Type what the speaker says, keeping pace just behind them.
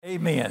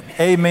Amen.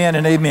 Amen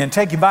and amen.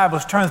 Take your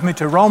Bibles, turn with me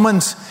to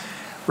Romans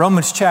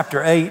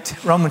chapter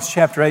 8. Romans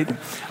chapter 8. I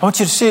want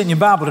you to see it in your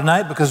Bible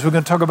tonight because we're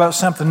going to talk about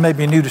something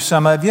maybe new to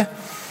some of you. I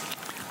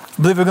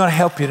believe we're going to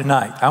help you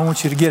tonight. I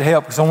want you to get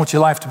help because I want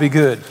your life to be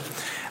good.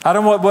 I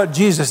don't want what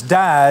Jesus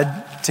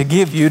died to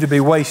give you to be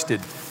wasted.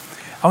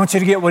 I want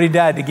you to get what He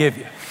died to give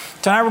you.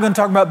 Tonight we're going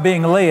to talk about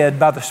being led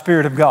by the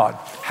Spirit of God.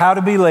 How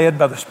to be led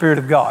by the Spirit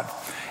of God.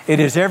 It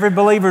is every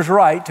believer's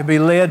right to be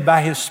led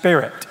by His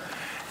Spirit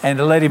and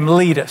to let Him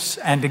lead us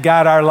and to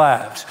guide our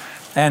lives.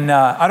 And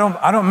I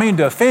don't mean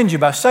to offend you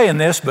by saying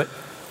this, but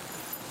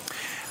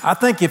I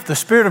think if the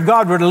Spirit of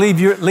God were to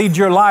lead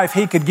your life,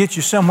 He could get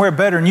you somewhere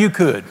better than you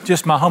could.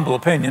 Just my humble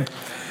opinion.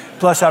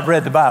 Plus, I've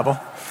read the Bible.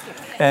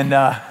 And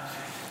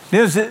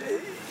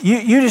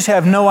you just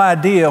have no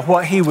idea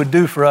what He would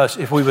do for us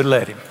if we would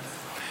let Him.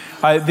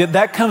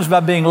 That comes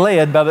by being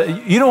led by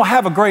you don't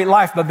have a great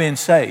life by being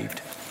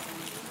saved.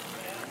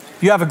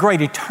 You have a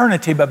great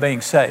eternity by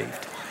being saved.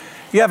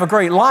 You have a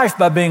great life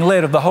by being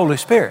led of the Holy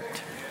Spirit.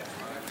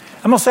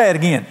 I'm going to say it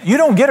again. You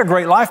don't get a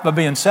great life by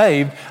being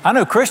saved. I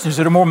know Christians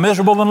that are more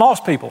miserable than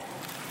lost people.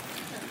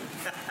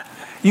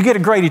 You get a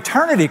great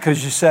eternity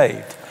because you're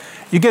saved.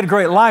 You get a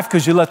great life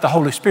because you let the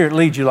Holy Spirit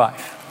lead your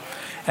life.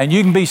 And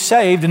you can be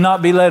saved and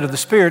not be led of the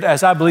Spirit,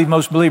 as I believe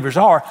most believers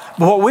are.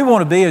 But what we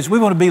want to be is we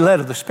want to be led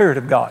of the Spirit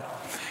of God.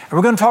 And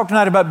we're going to talk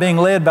tonight about being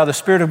led by the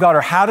Spirit of God,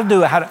 or how to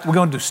do it. We're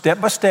going to do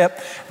step by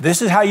step.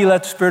 This is how you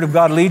let the Spirit of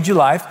God lead your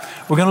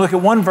life. We're going to look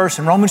at one verse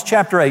in Romans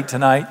chapter 8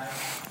 tonight.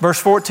 Verse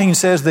 14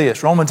 says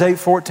this, Romans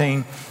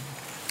 8:14,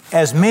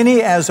 as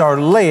many as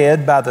are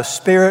led by the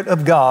Spirit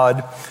of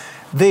God,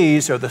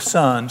 these are the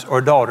sons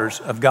or daughters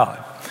of God.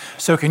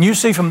 So can you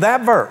see from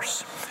that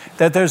verse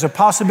that there's a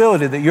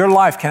possibility that your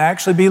life can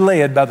actually be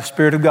led by the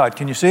Spirit of God?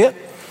 Can you see it?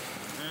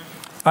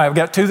 All right, we've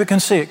got two that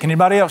can see it. Can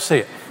anybody else see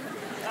it?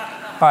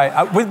 All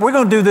right, we're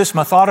going to do this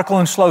methodical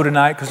and slow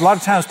tonight because a lot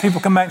of times people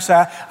come back and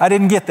say, I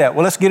didn't get that.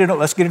 Well, let's get it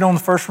on the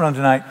first run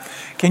tonight.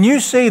 Can you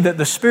see that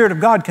the Spirit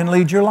of God can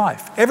lead your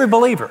life? Every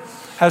believer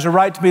has a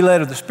right to be led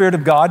of the Spirit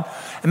of God.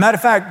 As a matter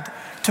of fact,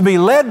 to be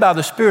led by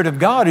the Spirit of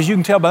God, as you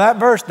can tell by that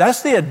verse,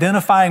 that's the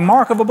identifying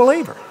mark of a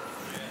believer.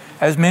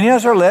 As many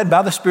as are led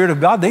by the Spirit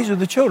of God, these are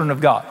the children of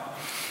God.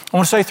 I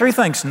want to say three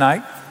things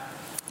tonight.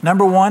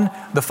 Number one,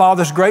 the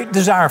Father's great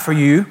desire for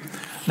you.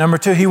 Number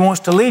two, He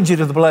wants to lead you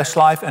to the blessed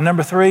life. And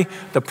number three,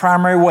 the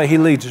primary way He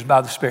leads us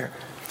by the Spirit.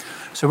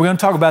 So we're going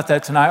to talk about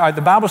that tonight. All right,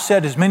 the Bible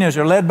said as many as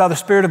are led by the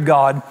Spirit of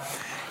God.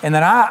 And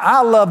then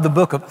I love the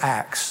book of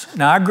Acts.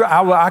 Now,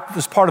 I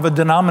was part of a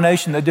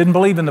denomination that didn't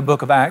believe in the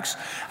book of Acts.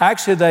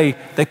 Actually,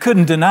 they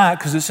couldn't deny it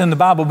because it's in the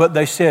Bible, but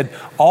they said,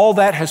 all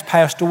that has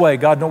passed away.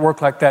 God don't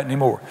work like that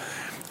anymore.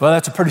 Well,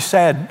 that's a pretty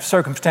sad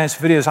circumstance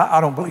if it is.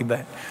 I don't believe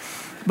that.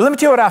 But let me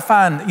tell you what I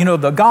find. You know,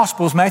 the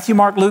Gospels, Matthew,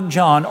 Mark, Luke,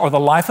 John, are the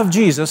life of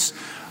Jesus.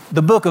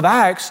 The book of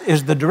Acts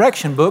is the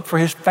direction book for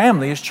His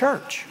family, His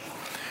church.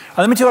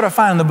 Let me tell you what I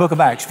find in the book of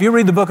Acts. If you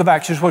read the book of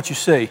Acts, here's what you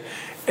see.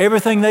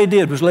 Everything they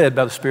did was led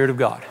by the Spirit of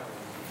God.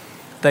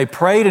 They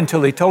prayed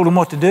until He told them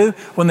what to do.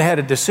 When they had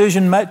a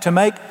decision to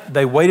make,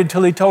 they waited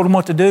till He told them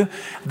what to do.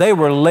 They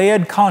were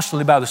led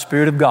constantly by the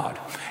Spirit of God.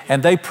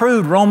 And they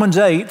proved Romans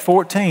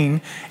 8:14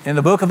 in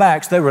the book of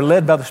Acts, they were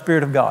led by the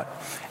Spirit of God.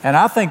 And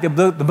I think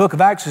the book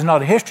of Acts is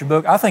not a history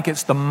book. I think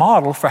it's the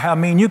model for how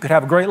me and you could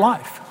have a great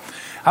life.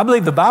 I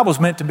believe the Bible's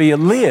meant to be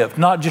lived,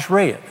 not just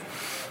read.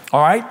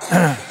 All right?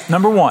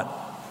 Number one,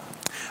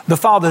 the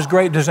Father's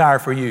great desire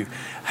for you.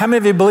 How many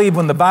of you believe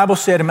when the Bible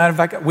said, as a matter of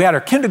fact, we had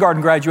our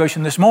kindergarten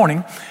graduation this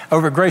morning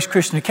over at Grace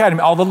Christian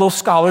Academy, all the little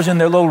scholars in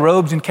their little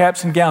robes and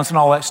caps and gowns and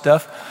all that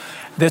stuff.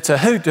 That's a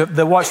hoot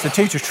to watch the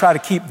teachers try to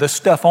keep the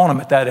stuff on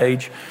them at that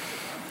age.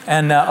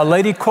 And a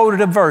lady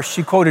quoted a verse.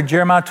 She quoted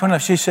Jeremiah 29.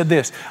 She said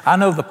this, I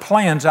know the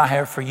plans I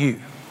have for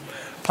you.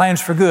 Plans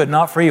for good,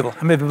 not for evil.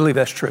 How many of you believe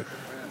that's true?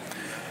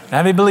 Now,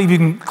 how many believe you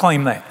can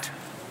claim that?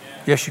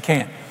 Yes, you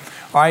can.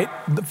 All right,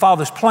 the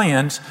Father's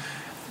plans.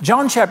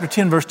 John chapter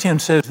 10, verse 10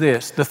 says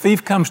this, the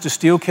thief comes to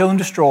steal, kill, and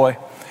destroy.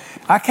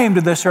 I came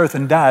to this earth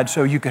and died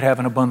so you could have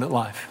an abundant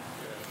life.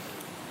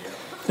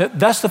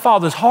 That's the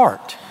Father's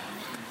heart.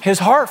 His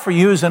heart for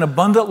you is an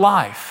abundant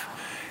life.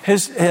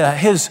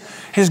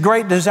 His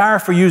great desire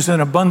for you is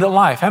an abundant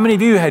life. How many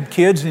of you had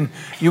kids and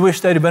you wish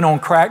they'd have been on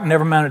crack and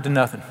never amounted to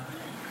nothing?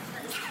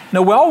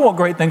 No, we all want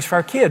great things for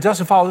our kids. That's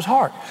the Father's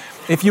heart.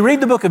 If you read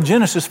the book of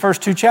Genesis,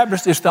 first two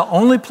chapters, it's the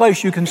only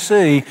place you can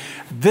see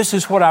this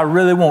is what I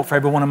really want for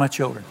every one of my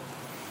children.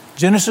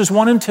 Genesis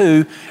 1 and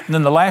 2, and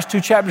then the last two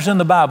chapters in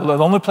the Bible are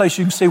the only place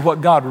you can see what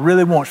God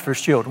really wants for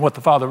His children, what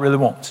the Father really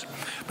wants.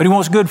 But He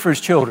wants good for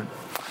His children.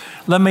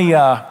 Let me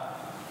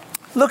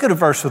look at a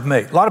verse with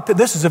me.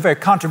 This is a very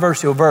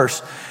controversial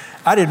verse.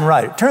 I didn't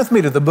write it. Turn with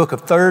me to the book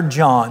of 3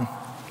 John.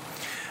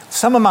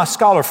 Some of my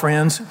scholar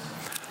friends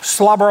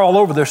slobber all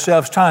over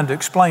themselves trying to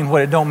explain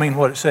what it don't mean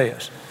what it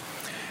says.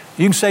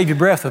 You can save your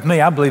breath with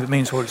me. I believe it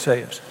means what it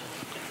says.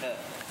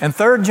 And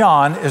 3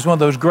 John is one of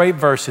those great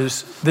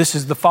verses. This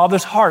is the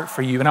Father's heart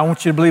for you, and I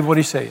want you to believe what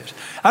He says.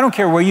 I don't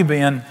care where you've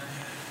been.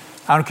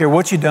 I don't care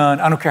what you've done.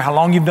 I don't care how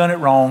long you've done it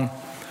wrong.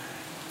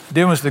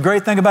 The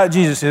great thing about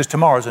Jesus is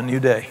tomorrow's a new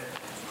day.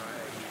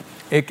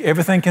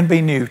 Everything can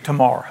be new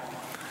tomorrow.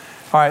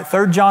 All right,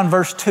 3 John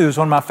verse 2 is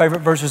one of my favorite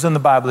verses in the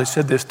Bible. It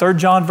said this, 3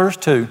 John verse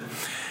 2,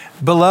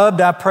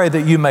 Beloved, I pray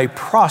that you may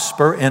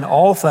prosper in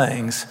all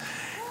things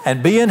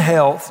and be in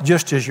health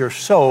just as your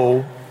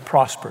soul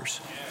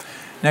prospers.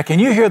 Now, can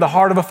you hear the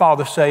heart of a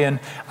father saying,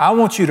 I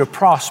want you to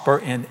prosper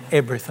in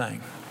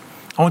everything.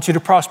 I want you to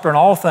prosper in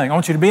all things. I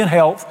want you to be in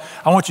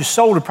health. I want your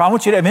soul to prosper. I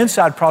want you to have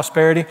inside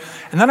prosperity.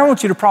 And then I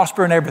want you to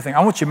prosper in everything.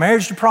 I want your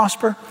marriage to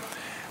prosper.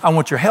 I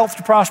want your health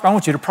to prosper. I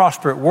want you to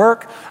prosper at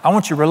work. I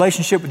want your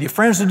relationship with your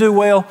friends to do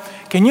well.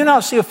 Can you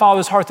not see a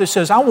father's heart that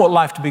says, I want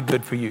life to be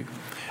good for you.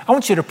 I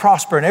want you to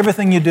prosper in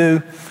everything you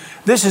do.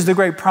 This is the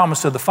great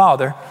promise of the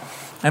Father.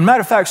 And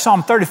matter of fact,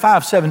 Psalm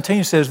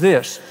 35:17 says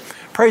this,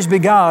 Praise be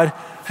God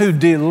who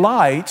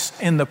delights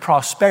in the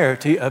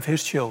prosperity of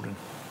His children.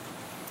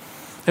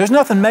 There's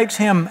nothing makes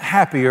Him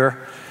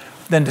happier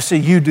than to see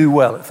you do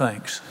well at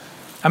things.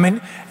 I mean,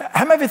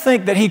 how many of you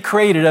think that He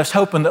created us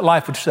hoping that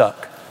life would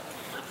suck?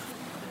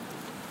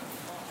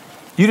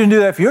 You didn't do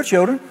that for your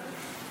children.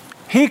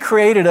 He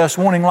created us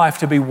wanting life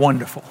to be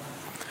wonderful.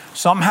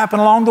 Something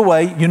happened along the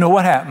way, you know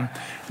what happened,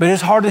 but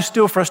it's hardly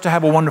still for us to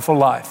have a wonderful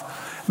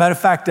life. Matter of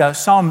fact, a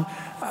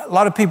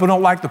lot of people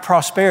don't like the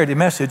prosperity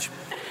message.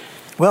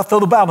 Well, throw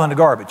the Bible in the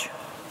garbage.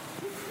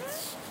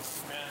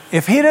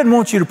 If He didn't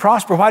want you to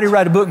prosper, why did He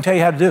write a book and tell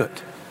you how to do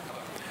it?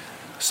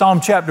 Psalm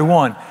chapter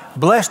 1,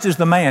 Blessed is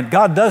the man.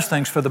 God does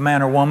things for the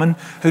man or woman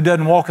who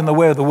doesn't walk in the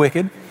way of the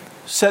wicked,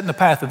 sit in the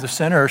path of the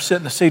sinner, or sit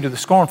in the seat of the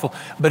scornful.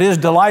 But his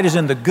delight is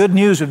in the good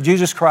news of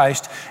Jesus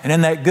Christ. And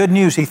in that good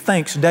news, he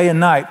thinks day and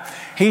night,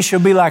 he shall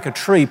be like a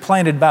tree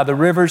planted by the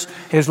rivers.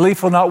 His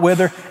leaf will not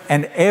wither,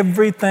 and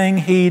everything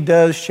he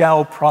does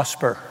shall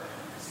prosper.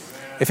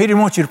 If he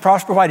didn't want you to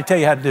prosper, why did he tell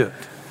you how to do it?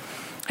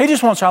 He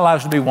just wants our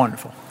lives to be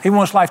wonderful. He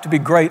wants life to be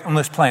great on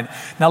this planet.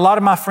 Now, a lot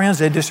of my friends,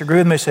 they disagree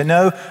with me. They say,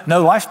 no,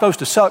 life's supposed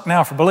to suck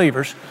now for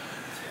believers,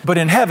 but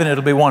in heaven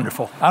it'll be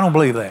wonderful. I don't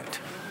believe that.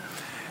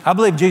 I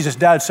believe Jesus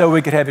died so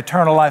we could have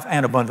eternal life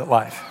and abundant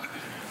life.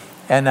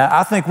 And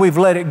I think we've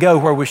let it go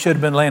where we should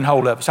have been laying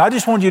hold of it. So I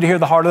just want you to hear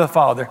the heart of the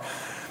Father,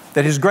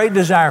 that His great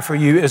desire for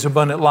you is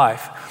abundant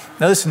life.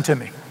 Now listen to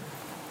me.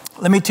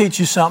 Let me teach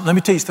you something. Let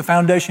me teach the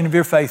foundation of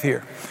your faith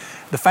here.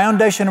 The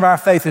foundation of our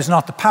faith is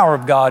not the power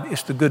of God,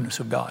 it's the goodness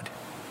of God.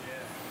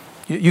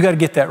 You got to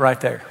get that right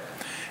there.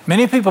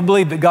 Many people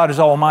believe that God is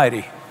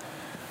almighty,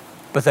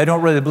 but they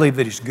don't really believe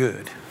that He's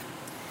good.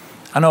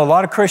 I know a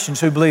lot of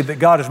Christians who believe that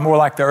God is more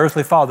like their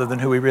earthly father than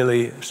who He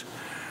really is.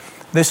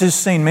 This is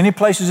seen many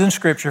places in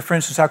Scripture. For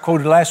instance, I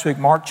quoted last week,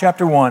 Mark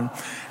chapter 1.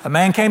 A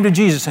man came to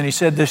Jesus and he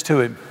said this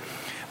to Him,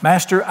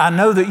 Master, I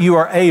know that you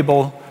are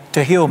able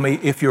to heal me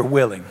if you're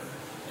willing.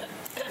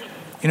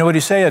 You know what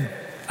he said?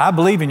 I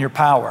believe in your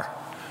power,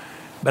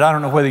 but I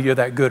don't know whether you're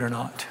that good or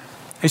not.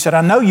 He said,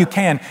 I know you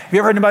can. Have you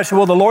ever heard anybody say,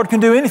 well, the Lord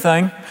can do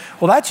anything?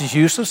 Well, that's as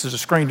useless as a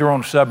screen door on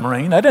a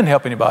submarine. That didn't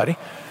help anybody.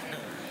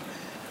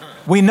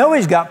 We know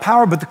He's got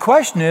power, but the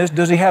question is,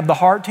 does He have the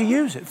heart to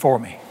use it for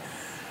me?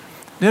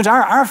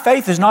 Our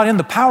faith is not in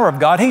the power of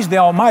God. He's the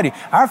Almighty.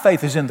 Our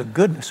faith is in the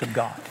goodness of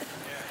God.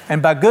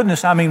 And by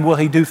goodness, I mean, will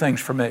He do things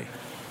for me?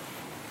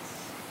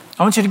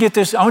 I want you to get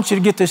this. I want you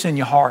to get this in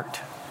your heart.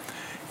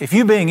 If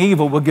you being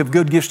evil will give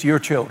good gifts to your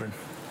children,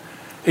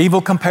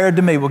 evil compared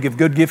to me will give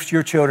good gifts to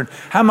your children,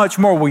 how much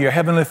more will your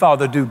Heavenly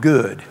Father do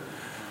good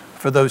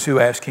for those who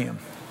ask Him?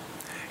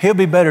 He'll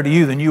be better to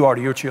you than you are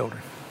to your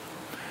children.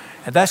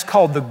 And that's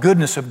called the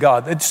goodness of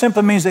God. It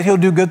simply means that He'll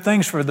do good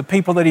things for the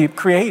people that He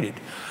created.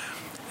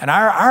 And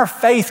our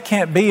faith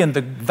can't be in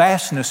the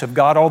vastness of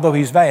God, although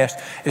He's vast.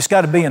 It's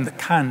got to be in the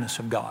kindness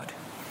of God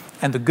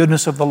and the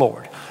goodness of the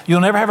Lord. You'll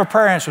never have a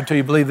prayer answer until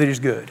you believe that He's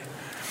good.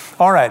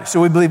 All right,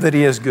 so we believe that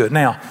He is good.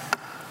 Now,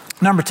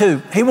 number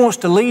 2, He wants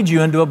to lead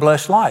you into a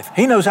blessed life.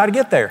 He knows how to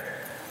get there.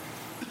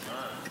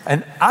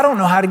 And I don't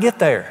know how to get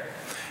there.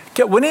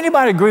 Would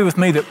anybody agree with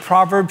me that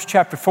Proverbs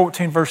chapter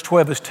 14, verse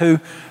 12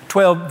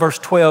 verse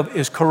 12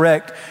 is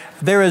correct?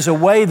 There is a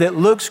way that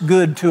looks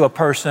good to a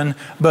person,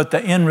 but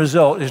the end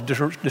result is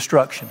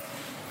destruction.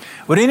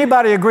 Would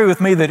anybody agree with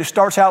me that it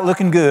starts out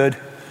looking good,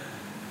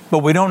 but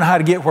we don't know how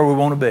to get where we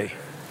want to be?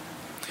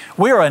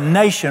 We are a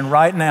nation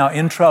right now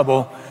in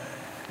trouble.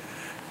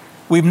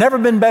 We've never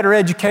been better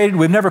educated.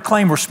 We've never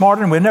claimed we're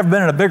smarter, and we've never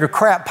been in a bigger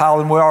crap pile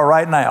than we are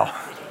right now.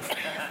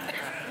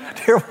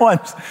 Dear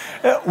ones,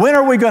 when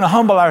are we going to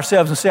humble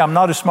ourselves and say, I'm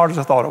not as smart as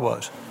I thought it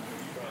was?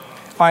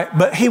 All right,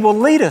 but He will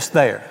lead us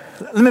there.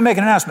 Let me make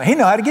an announcement. He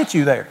knows how to get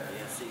you there.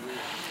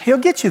 He'll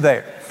get you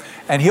there.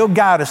 And He'll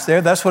guide us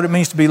there. That's what it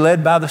means to be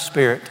led by the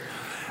Spirit.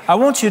 I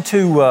want you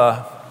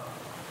to,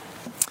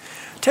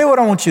 tell you what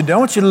I want you to do. I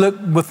want you to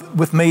look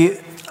with me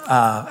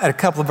at a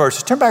couple of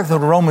verses. Turn back to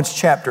Romans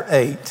chapter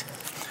 8.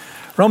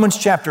 Romans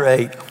chapter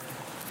 8.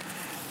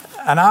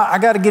 And I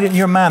got to get it in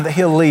your mind that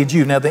He'll lead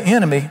you. Now, the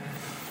enemy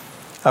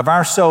of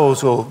our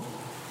souls will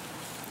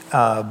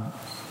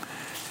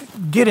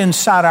get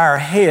inside our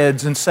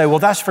heads and say, well,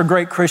 that's for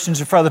great Christians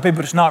and for other people,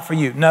 but it's not for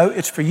you. No,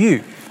 it's for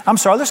you. I'm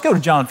sorry, let's go to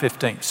John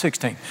 16.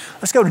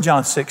 Let's go to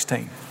John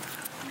 16.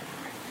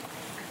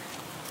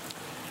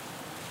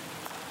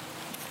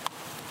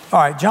 All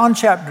right, John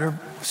chapter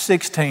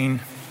 16.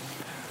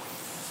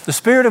 The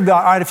Spirit of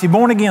God, all right, if you're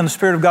born again, the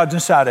Spirit of God's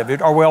inside of you.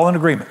 Are we all in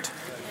agreement?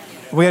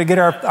 We got to get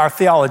our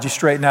theology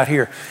straightened out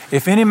here.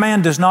 If any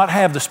man does not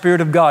have the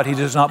Spirit of God, he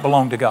does not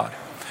belong to God.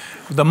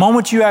 The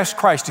moment you ask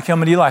Christ to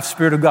come into your life, the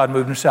Spirit of God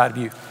moved inside of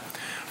you.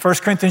 1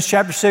 Corinthians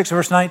chapter 6,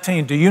 verse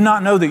 19, do you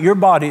not know that your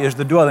body is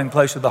the dwelling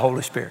place of the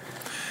Holy Spirit?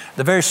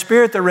 The very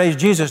Spirit that raised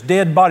Jesus'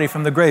 dead body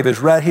from the grave is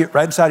right here,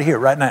 right inside of here,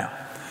 right now.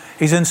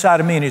 He's inside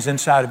of me and He's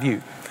inside of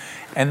you.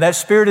 And that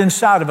Spirit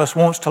inside of us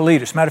wants to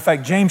lead us. Matter of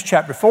fact, James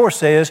chapter 4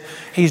 says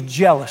He's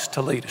jealous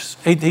to lead us.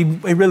 He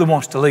really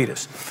wants to lead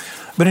us.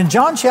 But in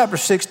John chapter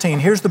 16,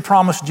 here's the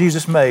promise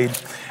Jesus made.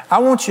 I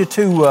want you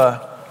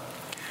to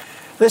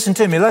listen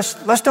to me.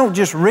 Let's don't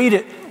just read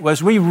it.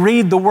 As we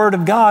read the Word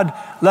of God,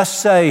 let's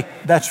say,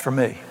 that's for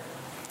me.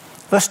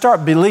 Let's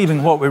start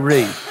believing what we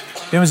read.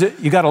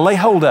 You got to lay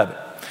hold of it.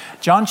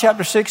 John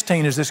chapter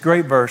 16 is this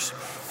great verse.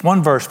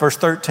 One verse, verse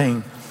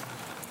 13.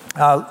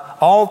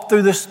 All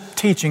through this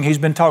teaching, He's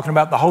been talking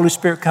about the Holy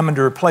Spirit coming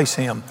to replace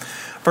Him.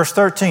 Verse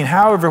 13,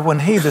 however, when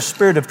He, the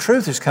Spirit of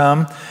truth, has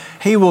come,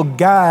 He will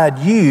guide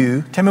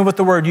you. Tell me what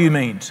the word you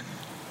means.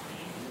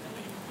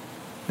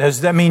 Does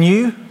that mean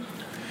you?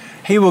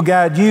 He will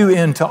guide you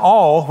into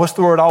all. What's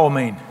the word all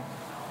mean?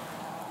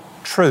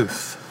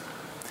 Truth.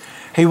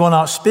 He will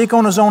not speak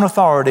on His own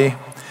authority,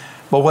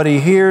 but what He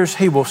hears,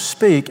 He will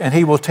speak, and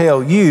He will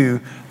tell you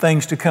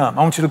things to come.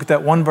 I want you to look at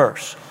that one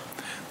verse.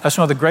 That's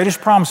one of the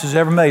greatest promises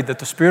ever made, that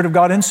the Spirit of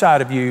God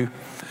inside of you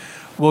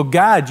will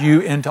guide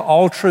you into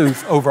all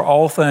truth over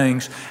all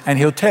things, and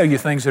He'll tell you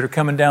things that are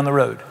coming down the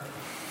road.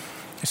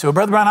 You say, well,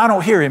 Brother Brown, I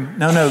don't hear Him.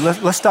 No,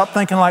 let's stop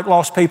thinking like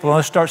lost people and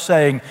let's start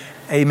saying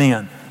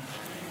amen.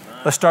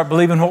 Let's start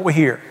believing what we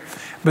hear.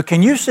 But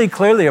can you see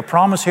clearly a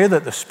promise here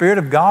that the Spirit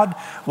of God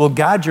will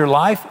guide your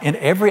life in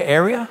every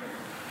area?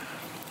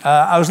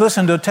 I was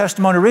listening to a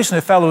testimony recently.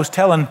 A fellow was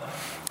telling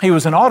he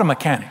was an auto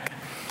mechanic.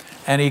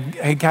 And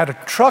he got a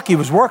truck he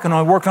was working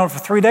on it for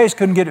 3 days,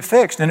 couldn't get it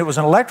fixed. And it was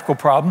an electrical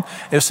problem.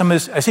 It was some of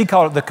his, as he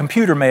called it, the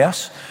computer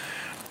mess.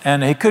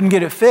 And he couldn't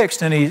get it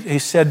fixed. And he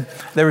said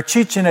they were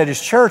teaching at his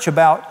church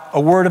about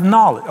a word of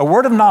knowledge. A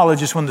word of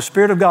knowledge is when the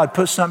Spirit of God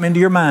puts something into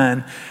your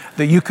mind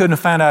that you couldn't have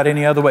found out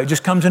any other way. It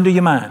just comes into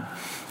your mind.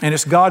 And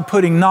it's God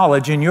putting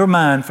knowledge in your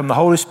mind from the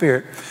Holy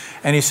Spirit.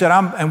 And he said,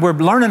 and we're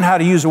learning how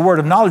to use a word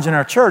of knowledge in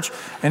our church.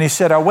 And he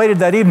said, I waited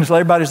that evening until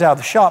everybody's out of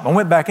the shop. I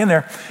went back in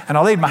there and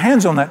I laid my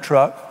hands on that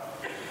truck.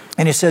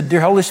 And he said,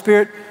 dear Holy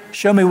Spirit,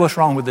 show me what's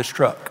wrong with this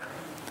truck.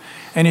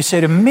 And he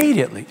said,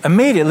 immediately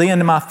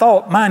into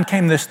my mind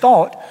came this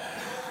thought,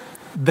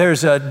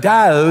 there's a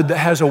diode that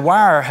has a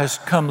wire has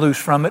come loose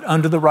from it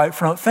under the right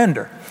front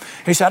fender.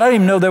 He said, I didn't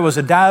even know there was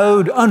a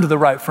diode under the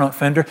right front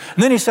fender.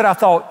 And then he said, I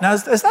thought, now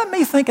is that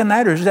me thinking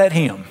that or is that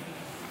him?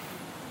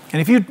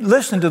 And if you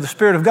listen to the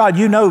Spirit of God,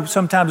 you know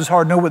sometimes it's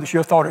hard to know whether it's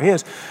your thought or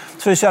His.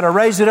 So he said, I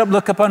raised it up,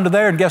 look up under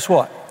there, and guess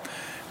what?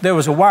 There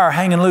was a wire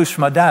hanging loose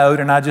from my diode,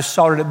 and I just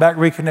soldered it back,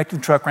 reconnected,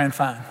 the truck ran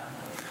fine.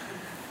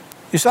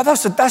 You say,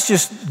 that's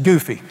just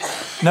goofy.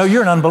 No,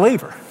 you're an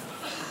unbeliever.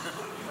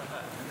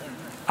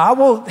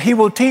 He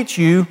will teach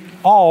you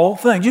all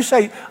things. You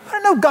say, I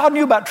didn't know God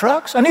knew about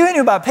trucks. I knew He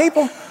knew about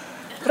people.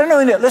 But I know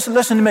He knew.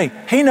 Listen to me.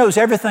 He knows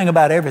everything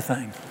about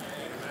everything.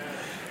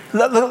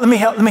 Let me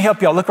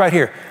help y'all. Look right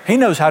here. He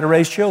knows how to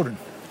raise children.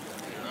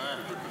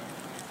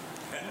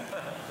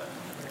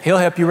 He'll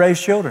help you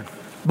raise children.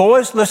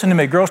 Boys, listen to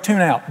me. Girls, tune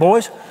out.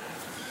 Boys,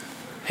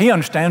 He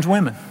understands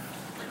women.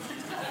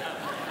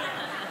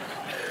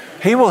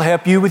 He will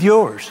help you with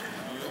yours.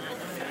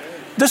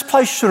 This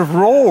place should have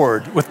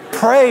roared with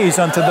praise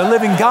unto the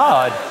living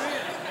God.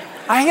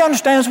 He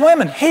understands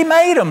women. He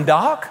made them,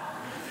 Doc.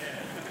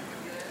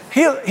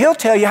 He'll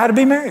tell you how to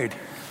be married.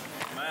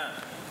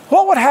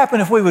 What would happen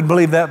if we would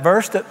believe that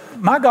verse, that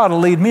my God will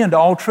lead me into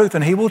all truth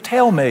and He will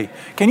tell me?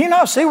 Can you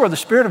not see where the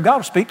Spirit of God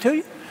will speak to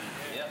you?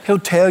 He'll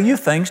tell you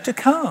things to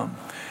come.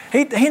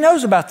 He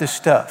knows about this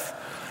stuff.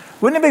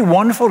 Wouldn't it be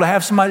wonderful to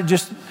have somebody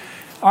just,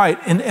 all right,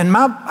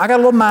 I got a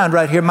little mind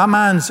right here. My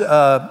mind's,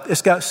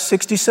 it's got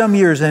 60-some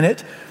years in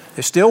it.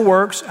 It still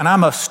works, and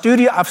I've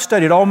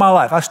studied all my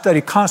life. I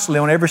study constantly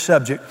on every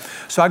subject.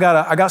 So I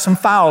got some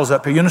files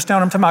up here. You understand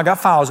what I'm talking about? I got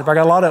files up. I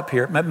got a lot up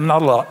here.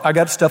 Not a lot. I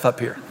got stuff up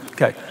here.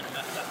 Okay.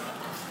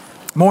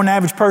 More than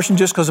average person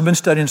just because I've been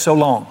studying so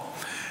long.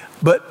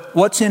 But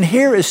what's in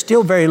here is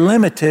still very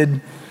limited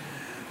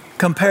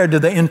compared to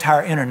the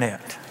entire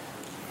internet.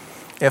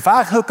 If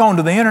I hook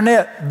onto the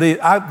internet,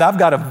 I've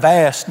got a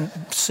vast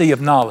sea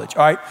of knowledge,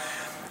 all right?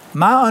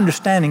 My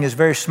understanding is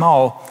very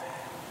small,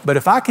 but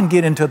if I can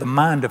get into the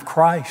mind of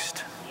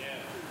Christ,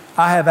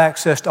 I have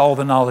access to all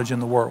the knowledge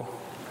in the world.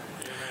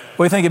 What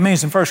do you think it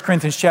means in 1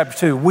 Corinthians chapter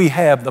 2? We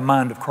have the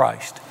mind of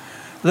Christ.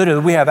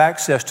 Literally, we have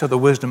access to the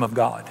wisdom of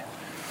God.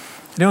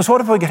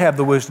 What if we could have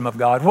the wisdom of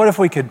God? What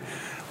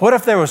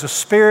if there was a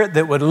Spirit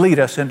that would lead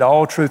us into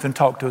all truth and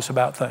talk to us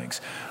about things?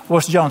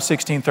 What's John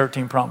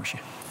 16:13 promise you?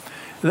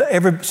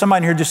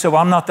 Somebody here just said,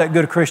 well, I'm not that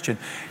good a Christian.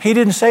 He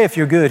didn't say if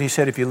you're good. He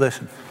said if you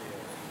listen.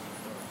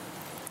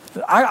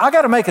 I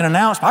got to make an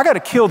announcement. I got to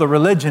kill the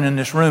religion in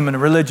this room and the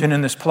religion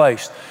in this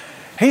place.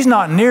 He's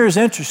not near as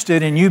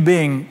interested in you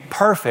being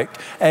perfect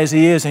as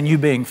he is in you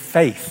being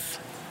faith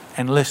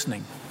and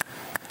listening.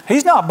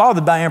 He's not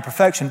bothered by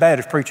imperfection bad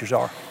as preachers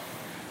are.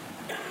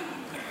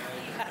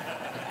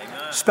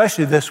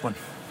 Especially this one.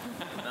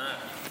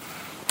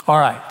 All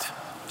right.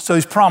 So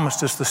he's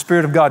promised us the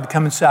Spirit of God to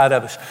come inside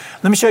of us.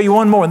 Let me show you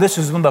one more. This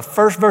is one of the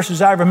first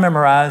verses I ever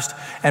memorized,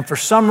 and for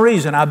some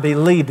reason I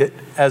believed it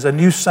as a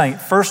new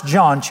saint. 1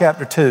 John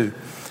chapter 2.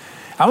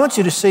 I want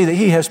you to see that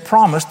he has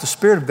promised the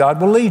Spirit of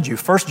God will lead you.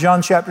 1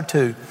 John chapter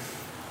 2.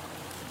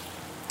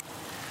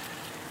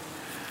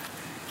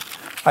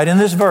 Right, in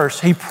this verse,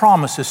 he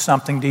promises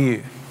something to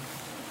you.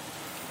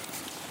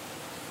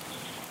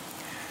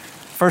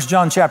 1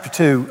 John chapter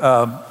 2,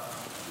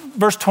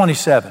 verse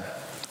 27.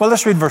 Well,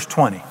 let's read verse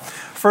 20.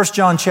 1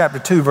 John chapter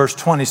 2, verse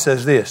 20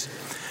 says this.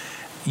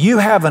 You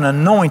have an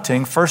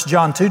anointing, 1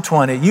 John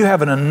 2:20, you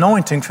have an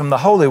anointing from the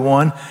Holy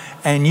One,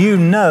 and you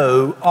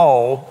know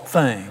all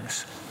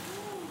things.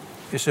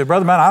 You say,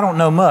 Brother Man, I don't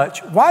know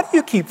much. Why do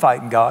you keep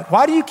fighting God?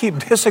 Why do you keep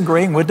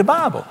disagreeing with the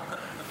Bible?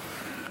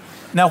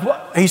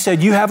 Now, he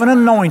said, you have an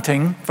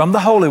anointing from the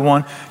Holy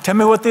One. Tell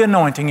me what the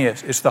anointing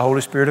is. It's the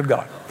Holy Spirit of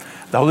God.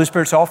 The Holy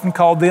Spirit's often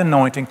called the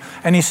anointing.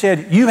 And he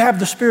said, you have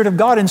the Spirit of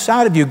God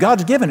inside of you.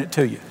 God's given it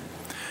to you.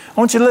 I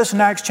want you to listen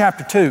to Acts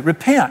chapter 2.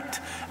 Repent,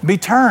 be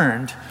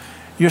turned,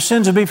 your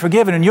sins will be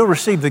forgiven, and you'll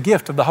receive the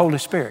gift of the Holy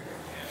Spirit.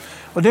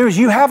 Well, there is,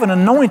 you have an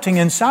anointing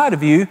inside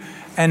of you,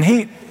 and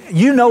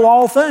you know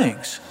all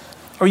things.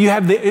 Or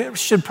it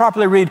should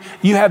properly read,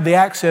 you have the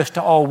access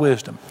to all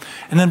wisdom.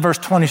 And then verse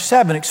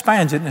 27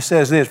 expands it, and it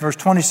says this, verse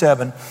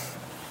 27,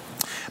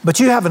 but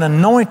you have an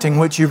anointing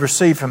which you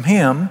received from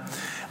him.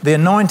 The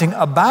anointing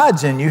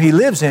abides in you. He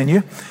lives in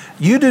you.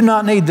 You do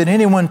not need that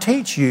anyone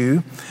teach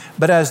you,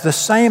 but as the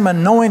same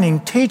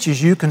anointing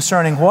teaches you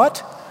concerning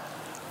what?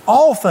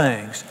 All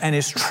things, and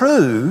is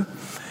true,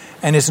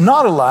 and is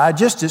not a lie,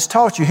 just as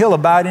taught you, you'll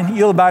abide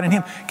in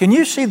him. Can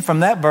you see from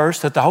that verse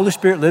that the Holy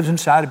Spirit lives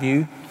inside of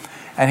you?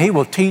 And he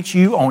will teach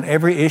you on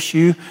every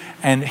issue,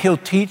 and he'll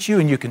teach you,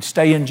 and you can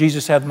stay in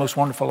Jesus, have the most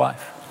wonderful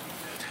life.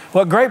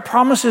 What great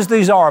promises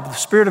these are of the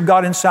Spirit of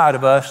God inside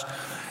of us.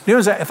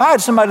 If I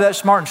had somebody that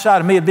smart inside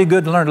of me, it'd be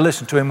good to learn to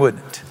listen to him,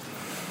 wouldn't it?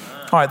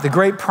 All right, the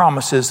great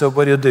promises of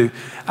what he'll do.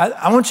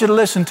 I want you to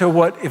listen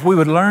to if we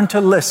would learn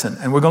to listen,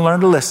 and we're going to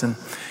learn to listen.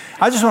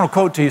 I just want to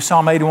quote to you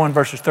Psalm 81,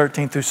 verses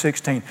 13 through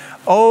 16.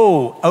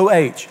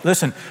 O-H.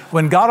 Listen,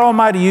 when God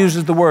Almighty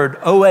uses the word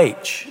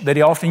O-H that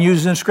he often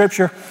uses in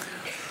Scripture,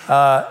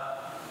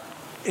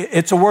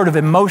 it's a word of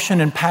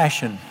emotion and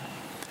passion.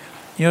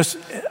 You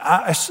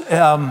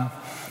know,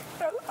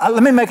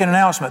 let me make an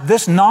announcement.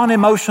 This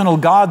non-emotional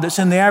God that's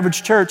in the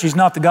average church, he's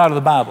not the God of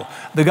the Bible.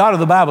 The God of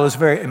the Bible is a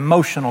very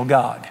emotional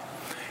God.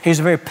 He's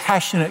a very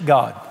passionate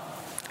God.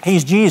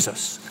 He's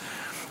Jesus.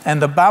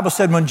 And the Bible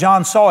said when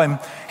John saw him,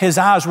 his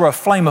eyes were a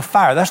flame of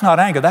fire. That's not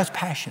anger, that's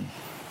passion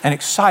and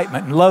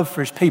excitement and love for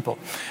his people.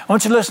 I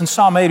want you to listen to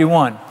Psalm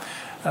 81,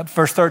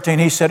 verse 13.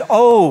 He said,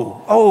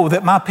 oh,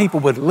 that my people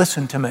would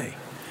listen to me.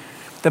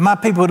 That my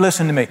people would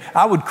listen to me.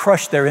 I would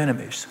crush their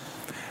enemies.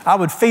 I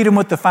would feed them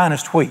with the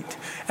finest wheat,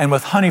 and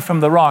with honey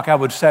from the rock I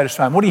would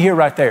satisfy them. What do you hear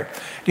right there?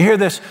 Do you hear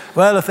this?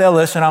 Well, if they'll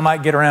listen, I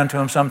might get around to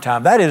them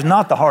sometime. That is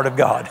not the heart of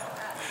God.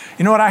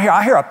 You know what I hear?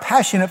 I hear a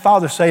passionate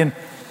father saying,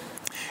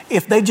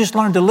 if they just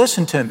learn to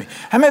listen to me.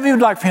 How many of you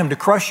would like for him to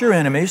crush your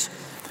enemies,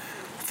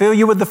 fill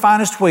you with the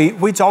finest wheat?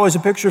 Wheat's always a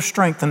picture of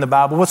strength in the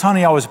Bible. What's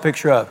honey always a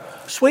picture of?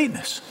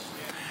 Sweetness.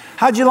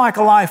 How'd you like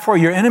a life where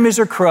your enemies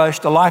are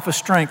crushed, a life of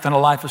strength and a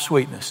life of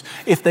sweetness?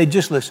 If they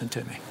just listen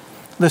to me.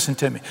 Listen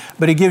to me.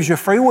 But he gives you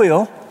free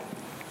will.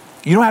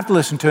 You don't have to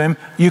listen to him.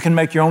 You can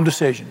make your own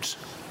decisions.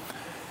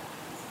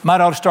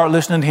 Might ought to start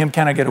listening to him.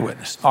 Can I get a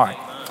witness? All right.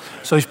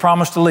 So he's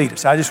promised to lead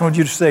us. I just want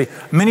you to see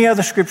many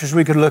other scriptures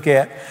we could look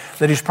at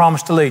that he's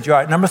promised to lead you. All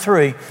right, number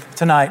 3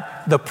 tonight,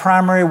 the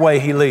primary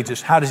way he leads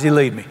us. How does he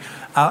lead me?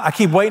 I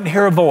keep waiting to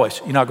hear a voice.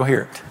 You're not going to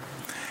hear it.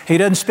 He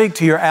doesn't speak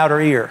to your outer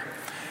ear.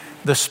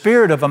 The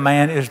spirit of a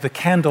man is the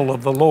candle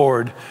of the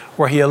Lord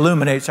where he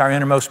illuminates our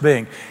innermost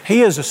being.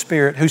 He is a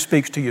spirit who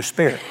speaks to your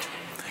spirit.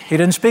 He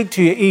doesn't speak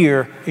to your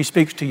ear, he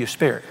speaks to your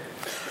spirit.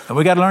 And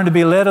we got to learn to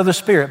be led of the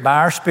Spirit by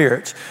our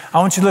spirits. I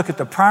want you to look at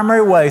the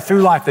primary way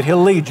through life that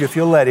he'll lead you if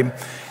you'll let him.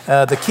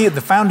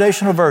 The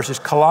foundational verse is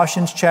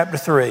Colossians chapter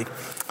 3.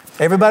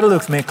 Everybody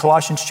look at me in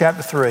Colossians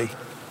chapter 3.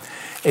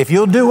 If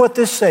you'll do what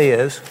this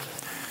says,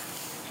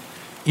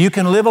 you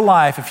can live a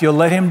life, if you'll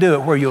let him do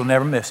it, where you'll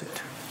never miss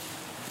it.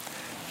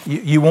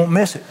 You won't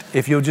miss it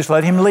if you'll just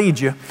let him lead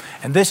you.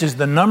 And this is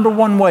the number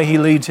one way he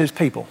leads his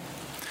people.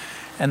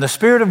 And the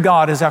Spirit of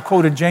God, as I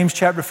quoted James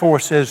chapter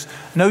 4, says,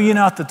 know ye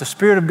not that the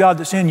Spirit of God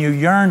that's in you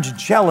yearns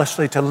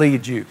jealously to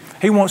lead you.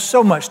 He wants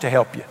so much to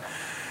help you.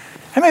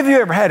 How many of you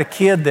ever had a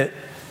kid that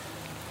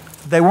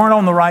they weren't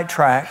on the right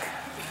track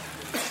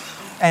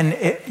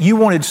and you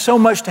wanted so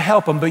much to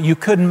help them, but you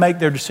couldn't make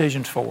their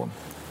decisions for them?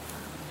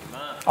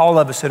 All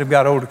of us that have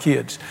got older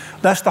kids.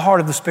 That's the heart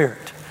of the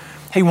Spirit.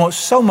 He wants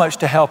so much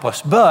to help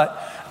us,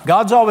 but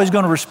God's always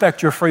going to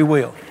respect your free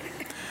will.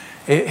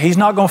 He's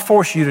not going to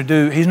force you to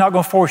do, he's not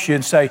going to force you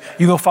and say,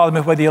 you're going to follow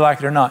me whether you like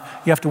it or not.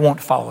 You have to want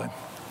to follow him.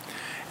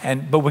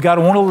 But we got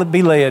to want to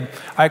be led.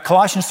 All right,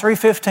 Colossians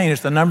 3:15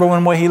 is the number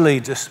one way he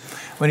leads us.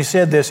 When he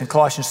said this in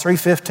Colossians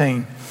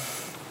 3:15,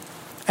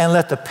 and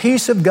let the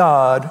peace of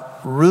God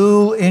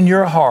rule in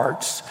your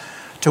hearts,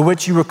 to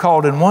which you were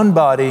called in one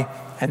body,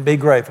 and be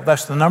grateful.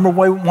 That's the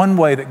one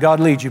way that God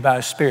leads you, by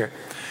his Spirit.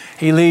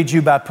 He leads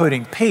you by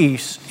putting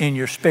peace in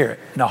your spirit.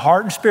 Now,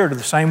 heart and spirit are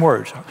the same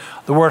words.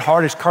 The word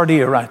heart is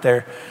cardia right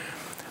there.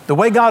 The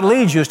way God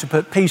leads you is to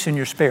put peace in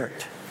your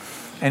spirit.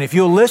 And if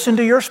you'll listen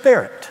to your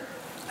spirit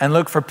and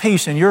look for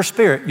peace in your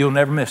spirit, you'll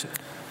never miss it.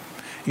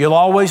 You'll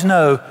always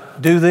know,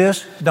 do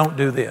this, don't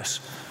do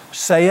this.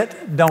 Say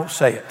it, don't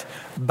say it.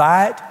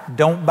 Buy it,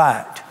 don't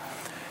buy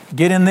it.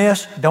 Get in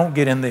this, don't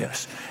get in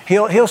this.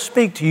 He'll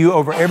speak to you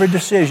over every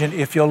decision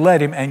if you'll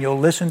let him and you'll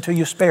listen to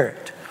your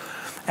spirit.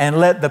 And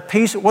let the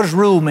peace, what does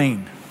rule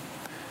mean?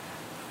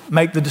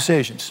 Make the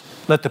decisions.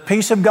 Let the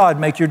peace of God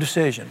make your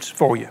decisions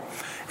for you.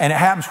 And it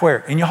happens where?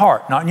 In your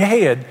heart, not in your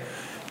head,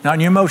 not in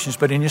your emotions,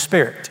 but in your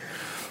spirit.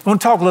 I want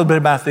to talk a little bit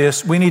about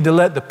this. We need to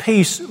let the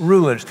peace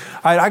rule us.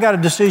 I got a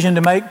decision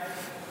to make.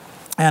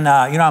 And,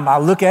 I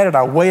look at it,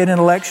 I weigh it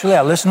intellectually,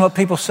 I listen to what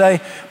people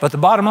say. But the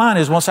bottom line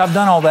is, once I've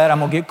done all that, I'm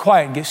going to get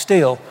quiet and get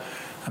still.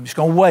 I'm just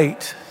going to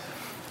wait.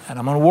 And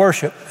I'm going to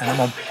worship. And I'm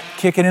going to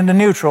kick it into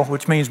neutral,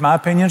 which means my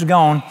opinion's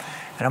gone.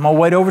 And I'm going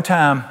to wait over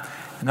time.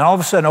 And then all of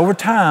a sudden, over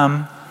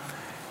time,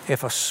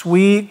 if a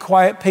sweet,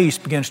 quiet peace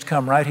begins to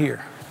come right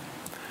here,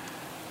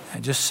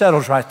 and just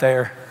settles right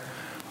there,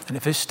 and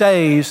if it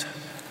stays,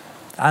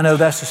 I know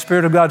that's the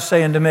Spirit of God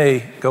saying to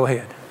me, go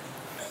ahead.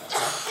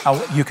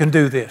 You can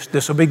do this.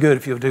 This will be good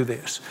if you'll do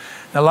this.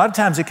 Now, a lot of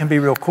times it can be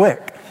real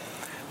quick.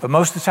 But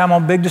most of the time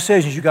on big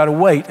decisions, you got to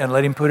wait and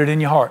let him put it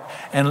in your heart.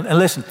 And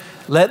listen,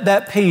 let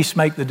that peace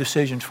make the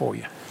decisions for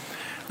you.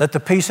 Let the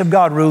peace of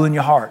God rule in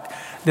your heart.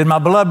 Did my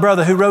beloved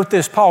brother who wrote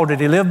this, Paul, did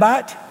he live by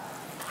it?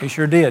 He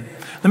sure did.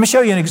 Let me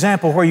show you an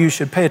example where you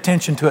should pay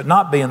attention to it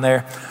not being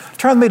there.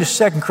 Turn with me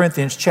to 2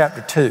 Corinthians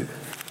chapter 2.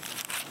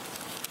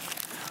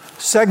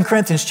 2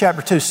 Corinthians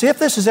chapter 2. See if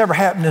this has ever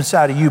happened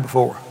inside of you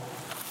before.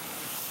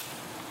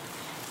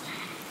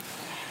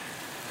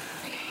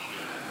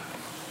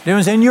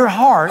 In your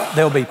heart,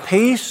 there'll be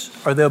peace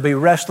or there'll be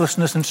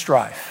restlessness and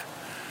strife.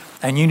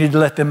 And you need to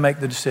let them make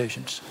the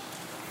decisions.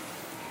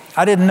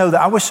 I didn't know that.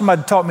 I wish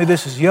somebody taught me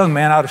this as a young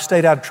man. I would have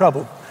stayed out of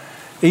trouble,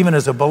 even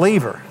as a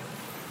believer.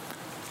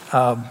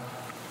 Why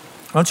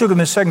don't you look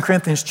at 2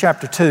 Corinthians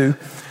chapter 2.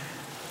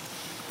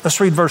 Let's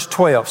read verse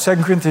 12.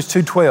 2 Corinthians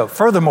 2:12.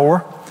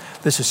 Furthermore,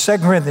 this is 2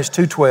 Corinthians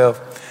 2:12.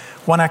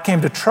 When I came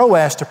to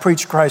Troas to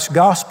preach Christ's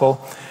gospel,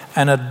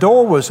 and a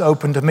door was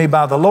opened to me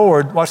by the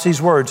Lord, watch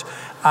these words,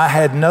 I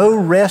had no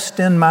rest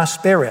in my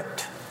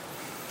spirit,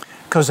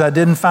 because I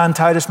didn't find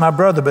Titus my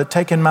brother, but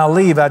taking my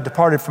leave, I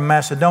departed from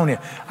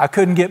Macedonia. I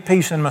couldn't get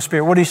peace in my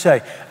spirit. What did he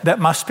say? That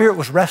my spirit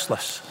was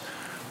restless.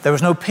 There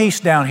was no peace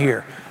down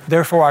here.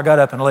 Therefore, I got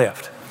up and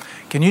left.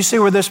 Can you see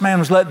where this man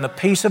was letting the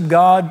peace of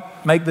God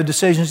make the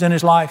decisions in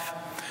his life?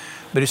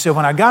 But he said,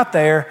 when I got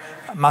there,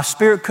 my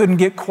spirit couldn't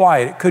get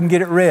quiet. It couldn't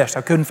get at rest.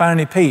 I couldn't find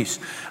any peace.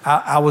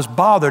 I was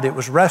bothered. It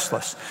was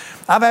restless.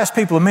 I've asked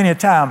people many a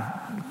time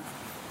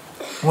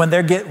when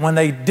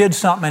they did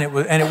something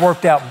and it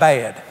worked out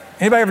bad.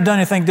 Anybody ever done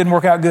anything that didn't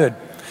work out good?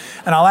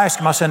 And I'll ask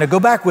them, I said, now go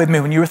back with me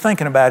when you were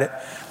thinking about it.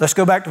 Let's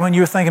go back to when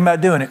you were thinking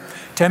about doing it.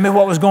 Tell me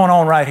what was going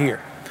on right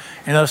here.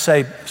 And they'll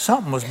say,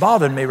 something was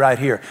bothering me right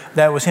here.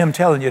 That was him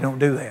telling you don't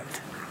do that.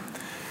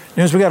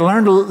 We got to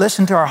learn to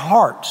listen to our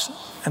hearts.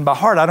 And by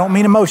heart, I don't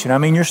mean emotion. I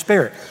mean your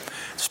spirit.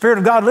 The Spirit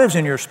of God lives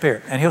in your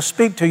spirit, and He'll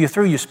speak to you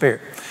through your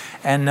spirit.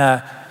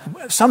 And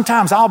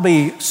sometimes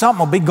something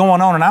will be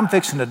going on, and I'm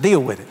fixing to deal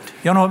with it.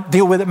 You know what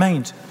deal with it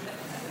means?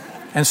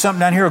 And something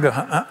down here will go,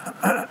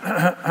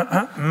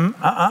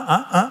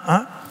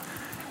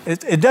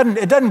 It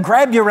doesn't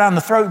grab you around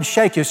the throat and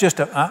shake you. It's just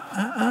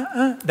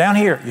down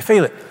here. You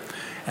feel it.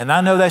 And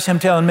I know that's Him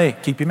telling me,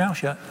 keep your mouth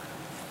shut.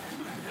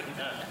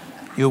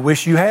 You'll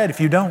wish you had if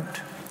you don't.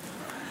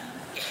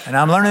 And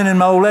I'm learning in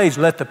my old age,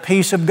 let the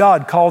peace of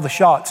God call the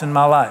shots in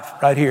my life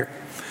right here.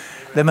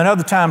 There have been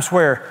other times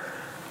where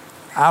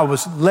I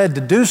was led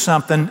to do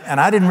something and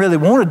I didn't really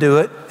want to do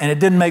it and it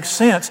didn't make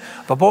sense.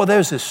 But boy,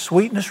 there's this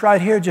sweetness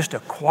right here, just a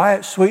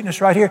quiet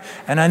sweetness right here.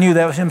 And I knew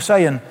that was Him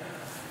saying,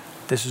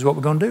 this is what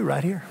we're going to do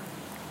right here.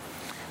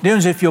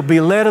 Dealings, if you'll be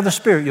led of the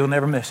Spirit, you'll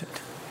never miss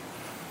it.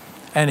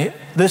 And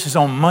this is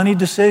on money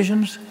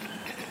decisions,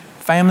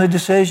 family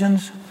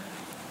decisions,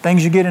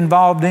 things you get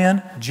involved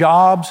in,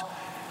 jobs.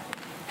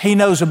 He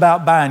knows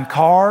about buying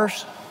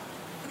cars.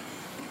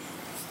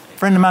 A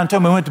friend of mine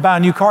told me he went to buy a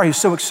new car. He was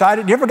so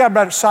excited. You ever got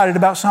excited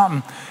about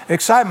something?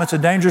 Excitement's a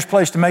dangerous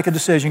place to make a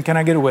decision. Can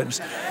I get a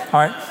witness? All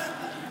right.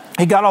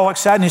 He got all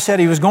excited and he said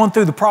he was going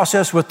through the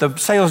process with the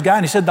sales guy.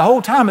 And he said the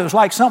whole time it was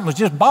like something was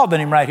just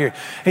bothering him right here.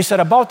 He said,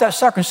 I bought that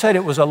sucker and said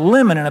it was a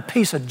lemon and a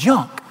piece of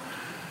junk.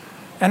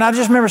 And I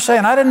just remember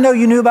saying, I didn't know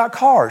you knew about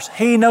cars.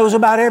 He knows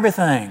about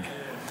everything.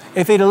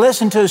 If he'd have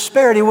listened to His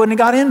Spirit, he wouldn't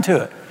have got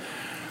into it.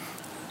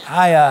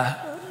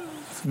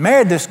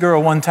 Married this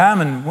girl one time,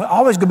 and we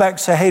always go back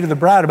to say hey to the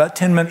bride about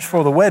 10 minutes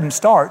before the wedding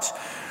starts.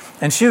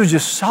 And she was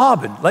just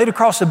sobbing, laid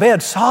across the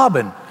bed,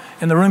 sobbing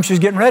in the room she was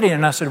getting ready.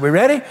 And I said, "Are we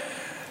ready?"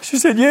 She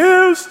said,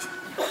 "Yes."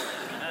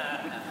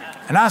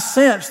 And I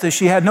sensed that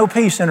she had no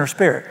peace in her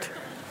spirit.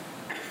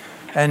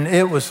 And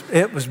it was,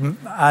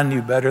 I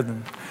knew better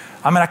than,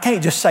 I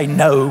can't just say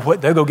no,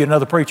 they'll go get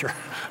another preacher.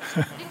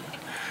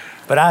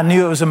 But I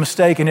knew it was a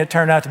mistake, and it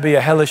turned out to be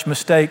a hellish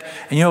mistake.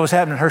 And you know what was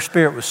happening? Her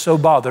spirit was so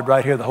bothered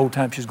right here the whole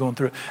time she was going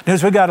through it.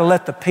 Because we got to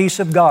let the peace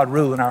of God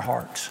rule in our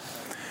hearts.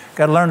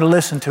 Got to learn to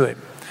listen to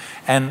Him.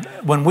 And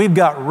when we've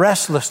got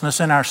restlessness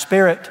in our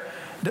spirit,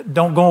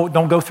 don't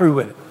go through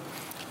with it.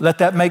 Let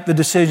that make the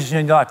decisions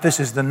in your life. This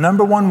is the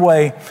number one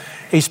way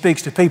He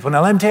speaks to people.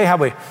 Now let me tell you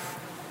how I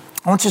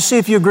want you to see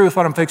if you agree with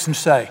what I'm fixing to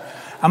say.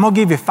 I'm going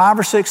to give you 5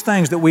 or 6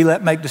 things that we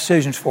let make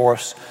decisions for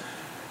us.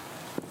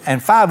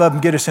 And 5 of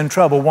them get us in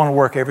trouble. One will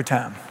work every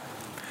time.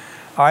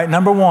 All right,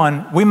 number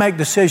 1, we make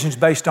decisions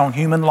based on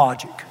human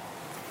logic.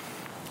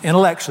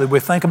 Intellectually, we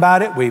think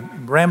about it, we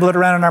ramble it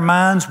around in our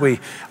minds,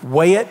 we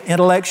weigh it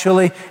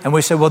intellectually, and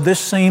we say, well, this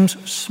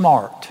seems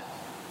smart.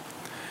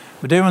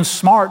 But doing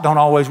smart don't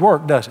always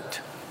work, does it?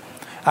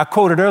 I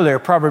quoted earlier,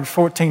 Proverbs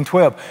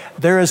 14:12.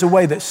 There is a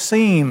way that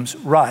seems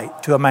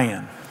right to a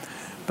man,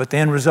 but the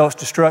end result's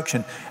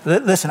destruction.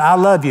 Listen, I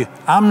love you.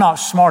 I'm not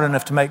smart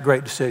enough to make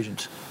great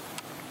decisions.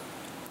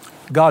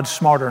 God's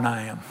smarter than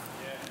I am.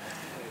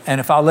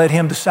 And if I let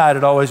Him decide,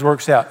 it always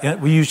works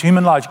out. We use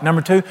human logic.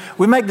 Number 2,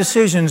 we make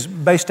decisions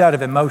based out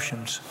of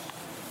emotions.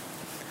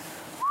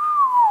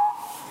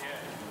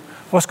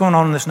 What's going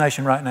on in this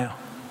nation right now?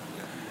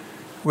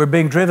 We're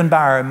being driven by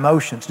our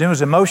emotions.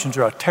 Emotions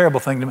are a terrible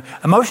thing to me.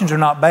 Emotions are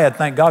not bad,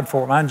 thank God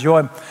for them. I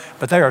enjoy them,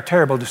 but they are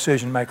terrible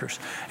decision makers.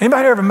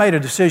 Anybody ever made a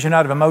decision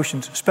out of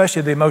emotions,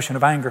 especially the emotion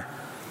of anger?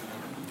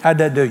 How'd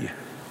that do you?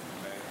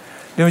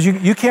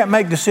 You can't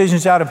make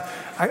decisions out of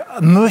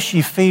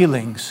mushy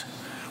feelings.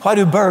 Why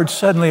do birds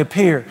suddenly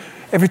appear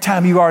every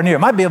time you are near? It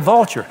might be a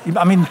vulture.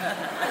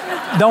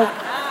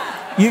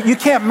 You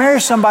can't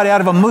marry somebody out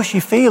of a mushy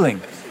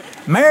feeling.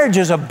 Marriage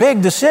is a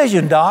big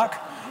decision, Doc.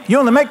 You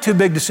only make 2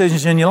 big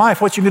decisions in your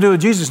life. What you can do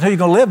with Jesus and who you're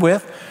going to live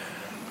with.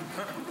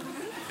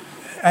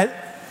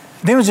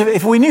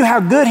 If we knew how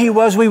good He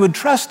was, we would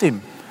trust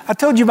Him. I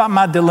told you about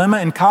my dilemma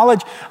in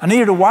college. I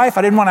needed a wife.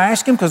 I didn't want to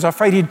ask him because I was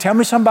afraid he'd tell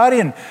me somebody.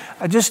 And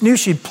I just knew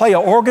she'd play an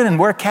organ and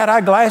wear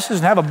cat-eye glasses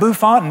and have a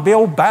bouffant and be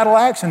old battle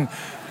axe. And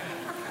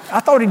I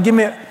thought he'd give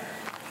me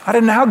I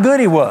didn't know how good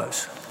he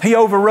was. He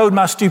overrode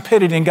my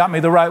stupidity and got me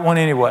the right one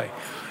anyway.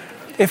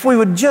 If we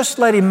would just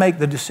let him make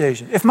the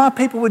decision. If my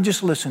people would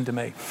just listen to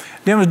me.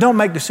 Don't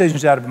make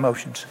decisions out of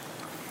emotions.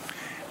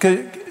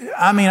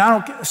 I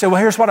don't say,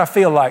 well, here's what I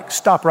feel like.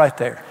 Stop right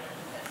there.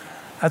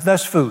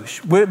 That's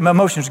foolish.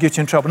 Emotions get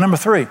you in trouble. Number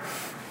 3,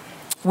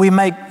 we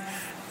make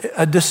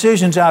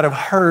decisions out of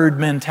herd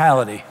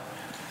mentality.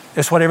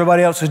 It's what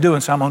everybody else is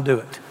doing, so I'm going to do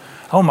it.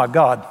 Oh, my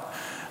God.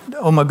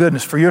 Oh, my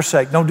goodness, for your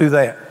sake, don't do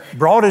that.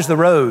 Broad is the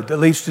road that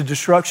leads to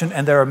destruction,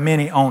 and there are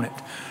many on it.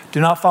 Do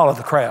not follow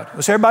the crowd.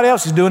 If everybody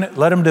else is doing it,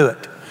 let them do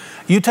it.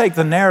 You take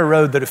the narrow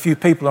road that a few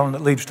people are on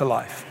that leads to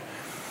life.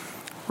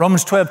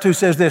 Romans 12:2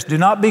 says this, do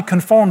not be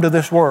conformed to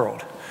this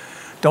world.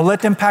 Don't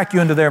let them pack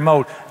you into their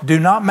mold. Do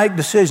not make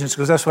decisions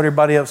because that's what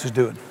everybody else is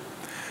doing.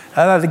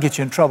 That'll get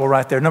you in trouble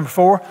right there. Number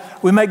 4,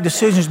 we make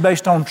decisions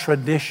based on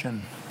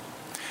tradition.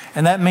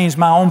 And that means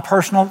my own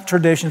personal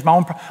traditions,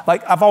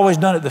 like I've always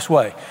done it this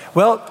way.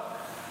 Well,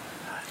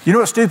 you know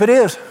what stupid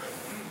is?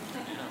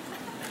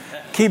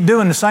 Keep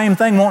doing the same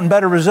thing, wanting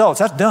better results.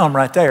 That's dumb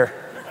right there.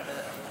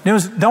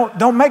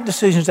 Don't make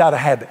decisions out of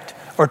habit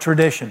or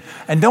tradition.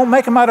 And don't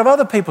make them out of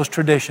other people's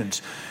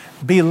traditions.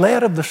 Be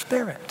led of the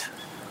Spirit.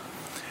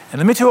 And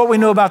let me tell you what we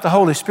know about the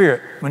Holy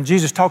Spirit. When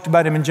Jesus talked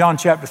about Him in John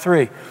chapter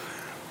 3,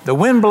 the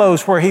wind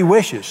blows where He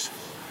wishes.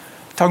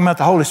 Talking about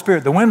the Holy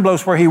Spirit, the wind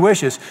blows where He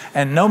wishes,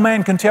 and no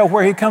man can tell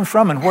where He comes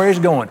from and where He's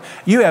going.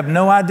 You have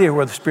no idea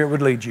where the Spirit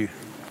would lead you.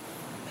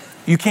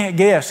 You can't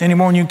guess any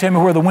more than you can tell me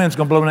where the wind's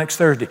going to blow next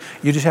Thursday.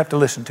 You just have to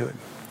listen to it.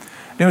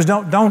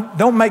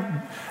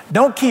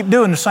 Don't keep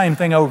doing the same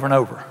thing over and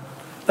over.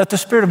 Let the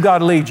Spirit of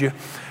God lead you.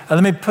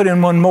 Let me put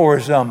in one more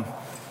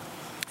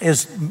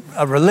is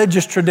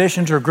religious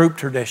traditions or group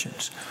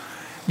traditions.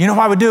 You know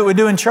why we do it? We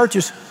do in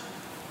churches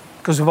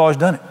because we've always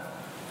done it.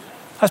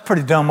 That's a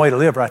pretty dumb way to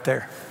live right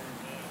there.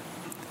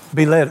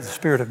 Be led of the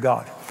Spirit of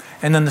God.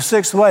 And then the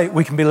 6th way,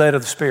 we can be led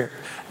of the Spirit.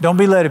 Don't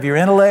be led of your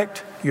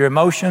intellect, your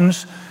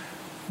emotions,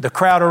 the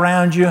crowd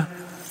around you.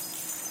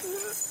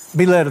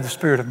 Be led of the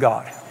Spirit of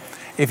God.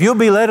 If you'll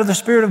be led of the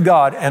Spirit of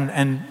God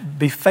and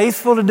be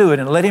faithful to do it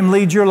and let Him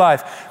lead your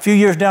life, a few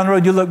years down the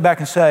road, you'll look back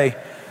and say,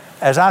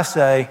 as I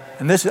say,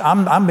 and this is,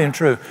 I'm being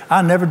true,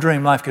 I never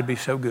dreamed life could be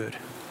so good.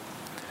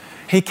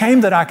 He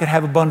came that I could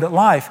have abundant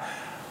life,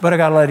 but I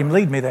got to let Him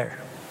lead me there.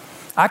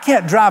 I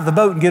can't drive the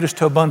boat and get us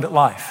to abundant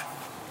life.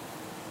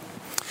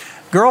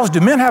 Girls,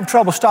 do men have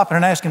trouble stopping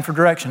and asking for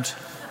directions?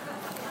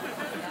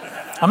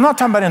 I'm not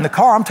talking about in the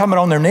car, I'm talking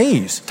about on their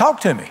knees.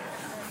 Talk to me.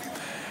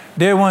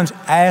 Dear ones,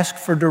 ask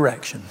for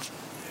directions.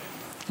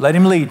 Let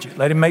him lead you.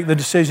 Let him make the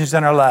decisions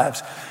in our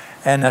lives.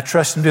 And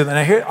trust him to do that.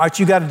 Now here, all right,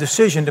 you got a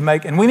decision to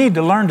make, and we need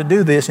to learn to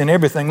do this in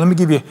everything. Let me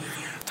give you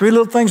 3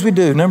 little things we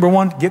do. Number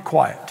 1, get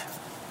quiet.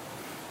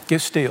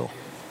 Get still.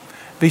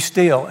 Be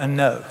still and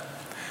know.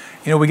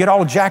 You know, we get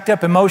all jacked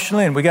up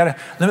emotionally, and we got to,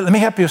 let me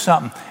help you with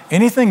something.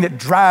 Anything that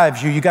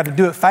drives you, you got to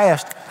do it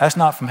fast. That's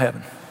not from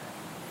heaven.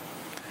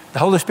 The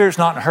Holy Spirit's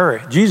not in a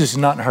hurry. Jesus is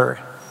not in a hurry.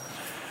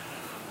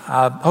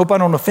 I hope I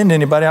don't offend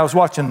anybody. I was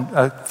watching,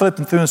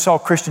 flipping through and saw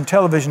Christian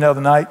television the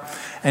other night,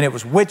 and it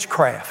was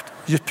witchcraft,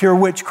 just pure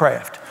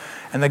witchcraft.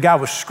 And the guy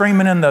was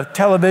screaming in the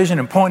television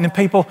and pointing at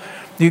people.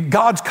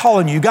 God's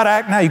calling you. You got to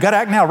act now. You got to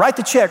act now. Write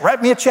the check.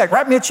 Write me a check.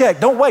 Write me a check.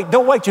 Don't wait.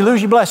 Don't wait. You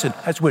lose your blessing.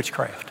 That's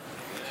witchcraft.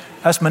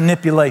 That's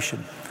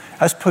manipulation.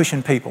 That's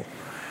pushing people.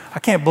 I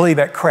can't believe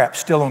that crap's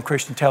still on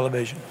Christian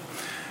television.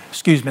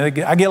 Excuse me.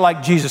 I get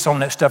like Jesus on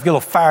that stuff. Get a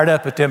little fired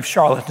up at them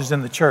charlatans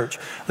in the church.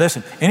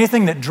 Listen,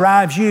 anything that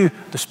drives you,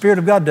 the Spirit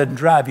of God doesn't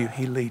drive you.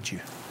 He leads you.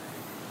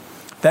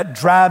 That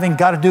driving,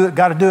 got to do it,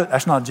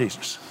 that's not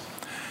Jesus.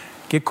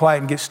 Get quiet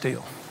and get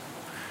still.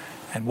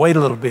 And wait a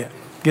little bit.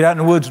 Get out in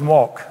the woods and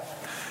walk.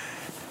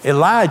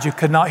 Elijah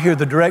could not hear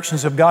the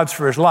directions of God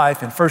for his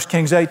life. In 1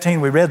 Kings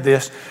 18, we read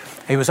this.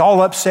 He was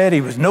all upset.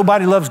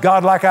 Nobody loves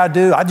God like I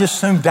do. I just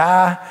soon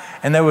die.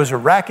 And there was a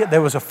racket,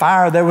 there was a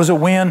fire, there was a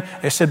wind.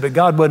 They said, but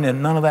God wasn't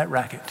in none of that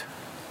racket.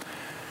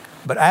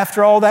 But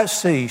after all that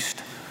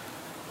ceased,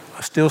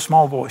 a still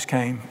small voice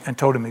came and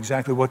told him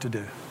exactly what to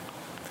do.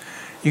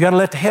 You got to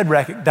let the head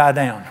racket die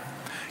down.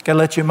 You got to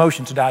let your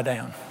emotions die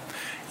down.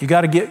 You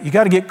got to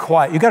get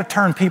quiet. You got to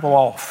turn people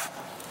off.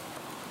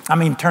 I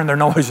mean, turn their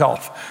noise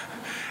off.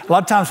 A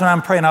lot of times when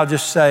I'm praying, I'll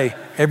just say,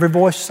 every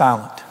voice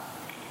silent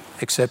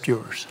except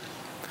yours.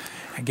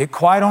 And get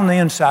quiet on the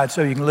inside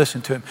so you can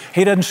listen to him.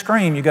 He doesn't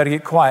scream, you got to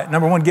get quiet.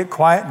 Number 1, get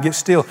quiet and get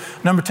still.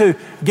 Number 2,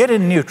 get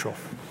in neutral.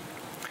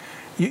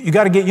 You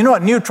got to get, you know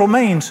what neutral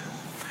means?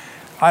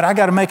 All right, I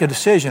got to make a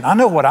decision. I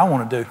know what I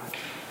want to do.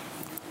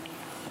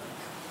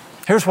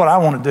 Here's what I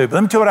want to do. But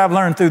let me tell you what I've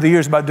learned through the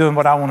years about doing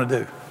what I want to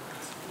do.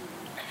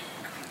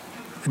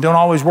 It don't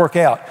always work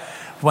out.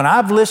 When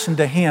I've listened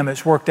to him,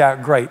 it's worked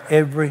out great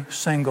every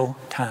single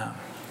time.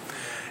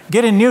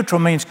 Getting neutral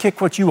means kick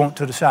what you want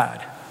to the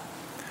side.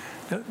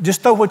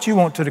 Just throw what you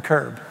want to the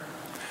curb.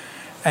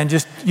 And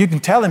just, you can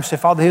tell him, say,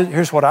 Father,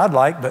 here's what I'd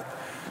like, but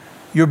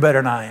you're better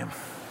than I am.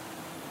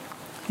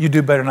 You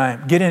do better than I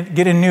am. Get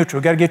in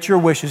neutral. Got to get your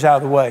wishes out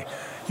of the way.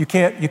 You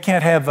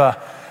can't have,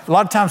 a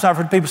lot of times I've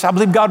heard people say, I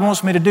believe God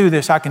wants me to do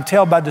this. I can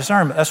tell by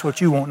discernment. That's what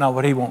you want, not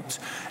what he wants.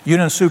 You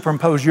don't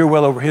superimpose your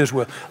will over his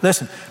will.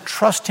 Listen,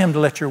 trust him to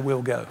let your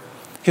will go.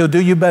 He'll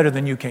do you better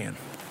than you can.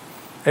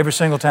 Every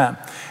single time.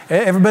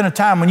 Ever been a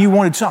time when you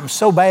wanted something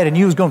so bad and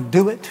you was going to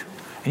do it?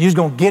 And you was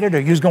going to get it or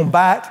you was going to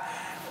buy it?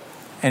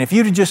 And if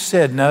you'd have just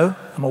said, no,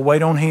 I'm going to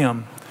wait on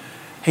him,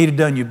 he'd have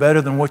done you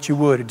better than what you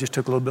would. It just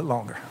took a little bit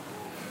longer.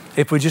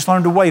 If we just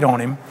learned to wait on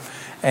him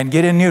and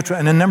get in neutral.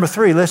 And then number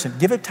 3, listen,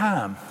 give it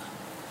time.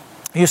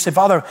 You say,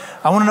 Father,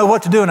 I want to know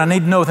what to do and I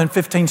need to know within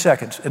 15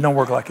 seconds. It don't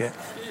work like that.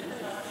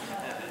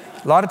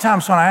 A lot of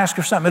times when I ask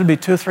for something, it'll be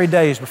 2 or 3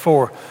 days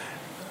before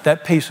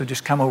that peace will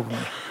just come over me.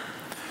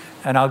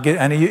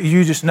 And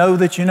you just know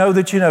that you know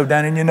that you know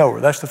down in your knower.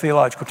 That's the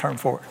theological term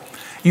for it.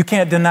 You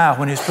can't deny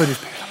when he's put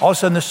his, all of a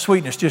sudden the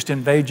sweetness just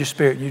invades your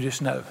spirit. You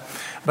just know.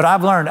 But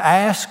I've learned to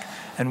ask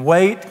and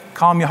wait,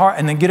 calm your heart,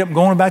 and then get up and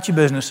go on about your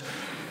business.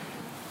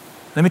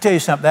 Let me tell you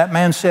something. That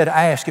man said,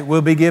 ask, it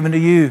will be given to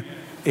you.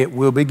 It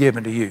will be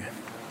given to you.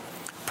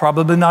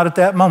 Probably not at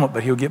that moment,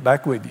 but he'll get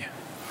back with you.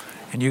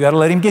 And you got to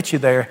let him get you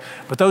there.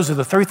 But those are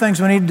the 3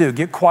 things we need to do.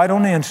 Get quiet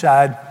on the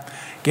inside,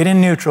 get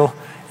in neutral,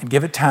 and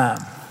give it time.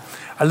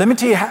 Let me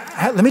tell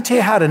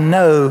you how to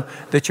know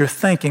that you're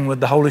thinking with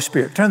the Holy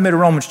Spirit. Turn with me to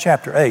Romans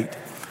chapter 8.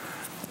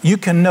 You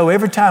can know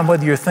every time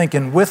whether you're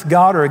thinking with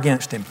God or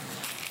against him.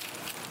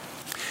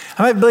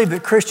 I might believe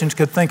that Christians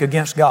could think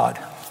against God.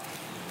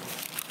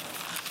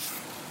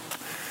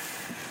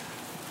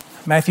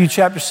 Matthew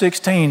chapter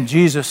 16,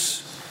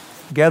 Jesus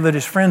gathered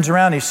his friends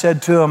around. He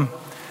said to them,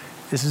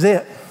 this is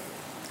it.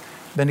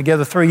 Been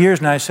together 3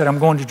 years now. He said, I'm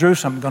going to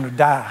Jerusalem. I'm going to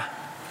die.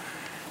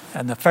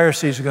 And the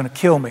Pharisees are going to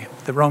kill me.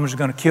 The Romans are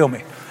going to kill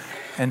me.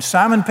 And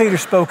Simon Peter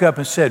spoke up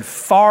and said,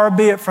 far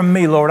be it from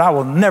me, Lord, I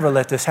will never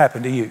let this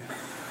happen to you.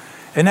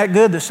 Isn't that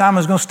good that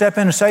Simon's going to step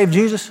in and save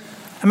Jesus?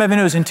 How many of you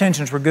knew his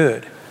intentions were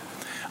good?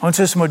 I want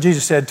to listen to what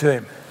Jesus said to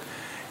him.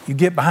 You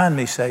get behind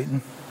me,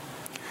 Satan.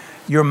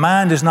 Your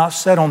mind is not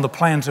set on the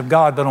plans of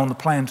God, but on the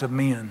plans of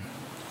men.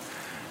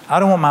 I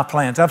don't want my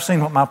plans. I've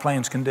seen what my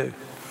plans can do.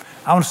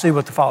 I want to see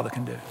what the Father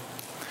can do.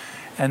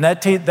 And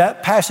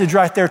that passage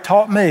right there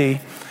taught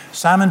me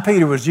Simon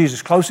Peter was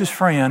Jesus' closest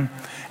friend,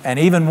 and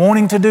even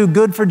wanting to do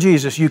good for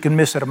Jesus, you can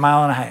miss it 1.5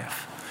 miles.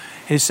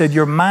 He said,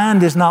 your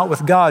mind is not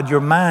with God, your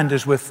mind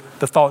is with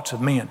the thoughts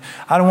of men.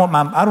 I don't want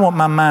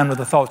my mind with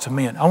the thoughts of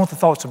men. I want the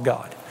thoughts of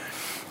God.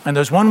 And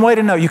there's one way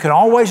to know. You can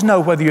always know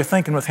whether you're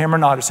thinking with him or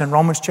not. It's in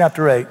Romans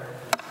chapter 8.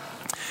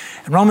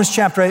 In Romans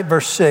chapter 8,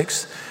 verse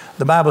 6,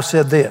 the Bible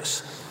said this,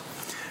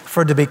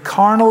 for to be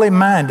carnally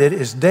minded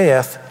is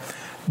death,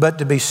 But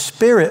to be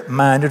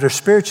spirit-minded or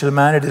spiritually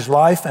minded is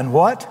life and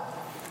what?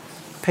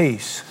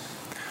 Peace.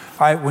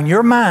 All right, when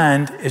your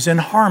mind is in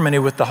harmony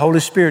with the Holy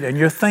Spirit and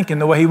you're thinking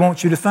the way He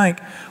wants you to think,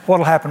 what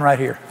will happen right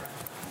here?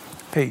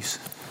 Peace.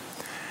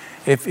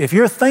 If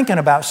you're thinking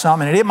about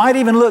something, and it might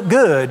even look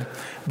good,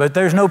 but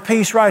there's no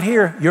peace right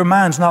here, your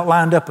mind's not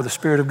lined up with the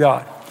Spirit of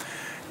God.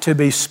 To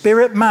be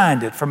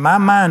spirit-minded, for my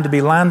mind to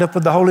be lined up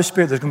with the Holy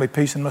Spirit, there's going to be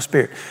peace in my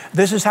spirit.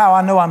 This is how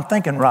I know I'm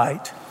thinking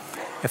right.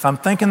 If I'm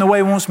thinking the way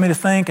He wants me to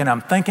think, and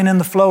I'm thinking in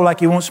the flow like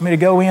He wants me to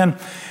go in,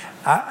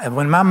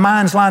 when my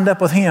mind's lined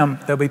up with Him,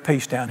 there'll be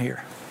peace down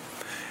here.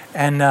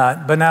 And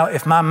but now,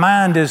 if my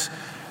mind is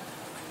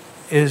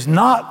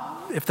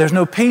not, if there's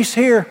no peace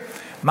here,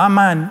 my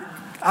mind,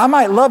 I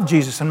might love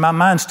Jesus and my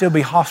mind still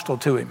be hostile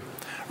to Him.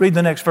 Read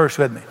the next verse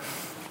with me.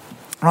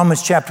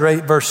 Romans chapter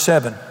 8, verse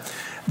 7.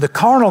 The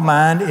carnal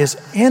mind is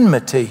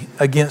enmity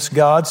against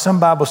God. Some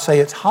Bibles say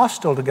it's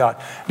hostile to God.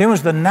 Then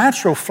the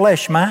natural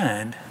flesh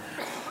mind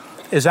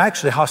is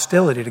actually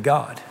hostility to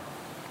God.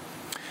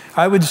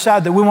 I would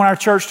decide that we want our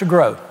church to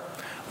grow.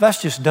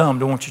 That's just dumb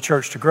to want your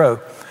church to grow.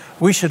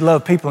 We should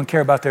love people and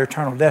care about their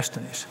eternal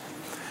destinies.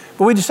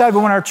 But we decided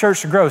we want our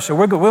church to grow, so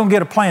we're going to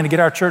get a plan to get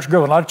our church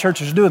growing. A lot of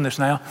churches are doing this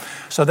now.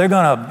 So they're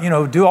going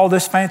to, do all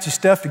this fancy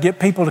stuff to get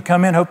people to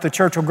come in, hope the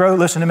church will grow.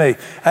 Listen to me.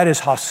 That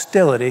is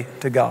hostility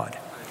to God.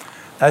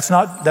 That's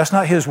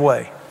not His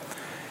way.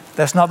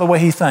 That's not the way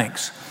He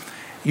thinks.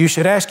 You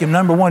should ask Him,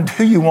 number one,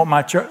 do you want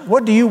my church?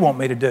 What do you want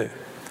me to do?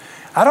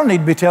 I don't need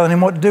to be telling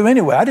Him what to do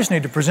anyway. I just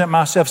need to present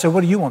myself and say,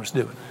 what do you want us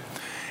doing?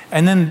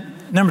 And then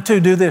number two,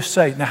 do this,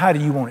 say, now how do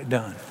you want it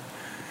done?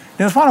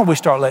 Now, why don't we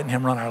start letting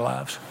Him run our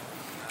lives?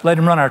 Let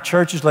Him run our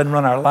churches, let Him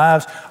run our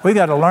lives. We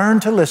got to learn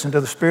to listen to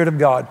the Spirit of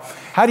God.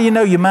 How do you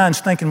know your mind's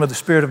thinking with the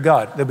Spirit of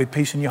God? There'll be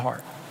peace in your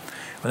heart.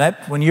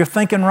 When you're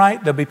thinking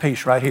right, there'll be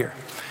peace right here.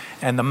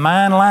 And the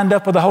mind lined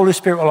up with the Holy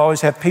Spirit will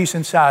always have peace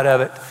inside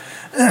of it.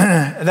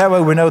 That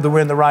way we know that we're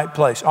in the right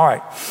place. All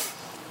right.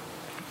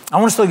 I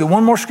want us to look at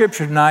one more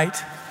scripture tonight.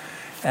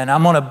 And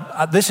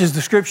this is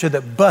the scripture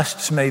that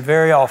busts me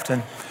very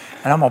often.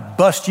 And I'm going to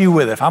bust you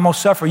with it. If I'm going to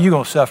suffer, you're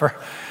going to suffer.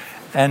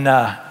 And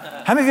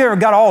how many of you ever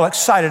got all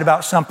excited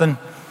about something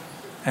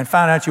and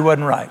found out you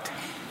wasn't right?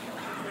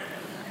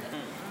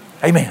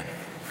 Amen.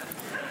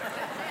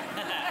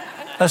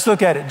 Let's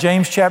look at it.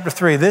 James chapter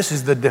 3. This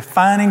is the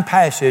defining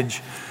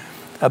passage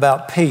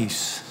about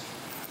peace.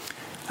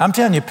 I'm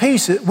telling you,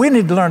 peace, we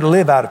need to learn to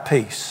live out of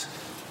peace.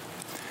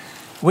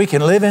 We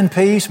can live in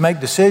peace, make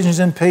decisions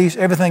in peace,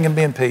 everything can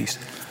be in peace.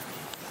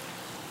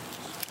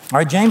 All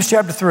right, James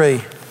chapter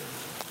 3.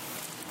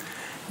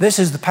 This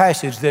is the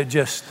passage that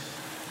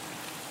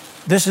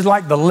this is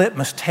like the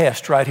litmus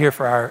test right here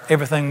for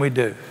everything we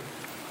do.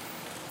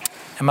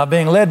 Am I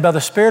being led by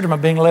the Spirit or am I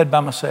being led by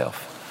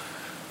myself?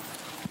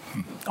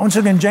 I want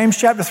you to look in James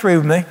chapter 3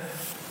 with me.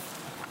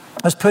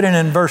 Let's put it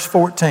in verse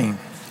 14.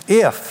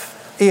 If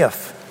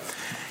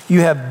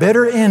you have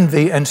bitter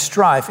envy and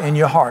strife in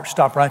your heart,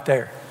 stop right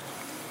there.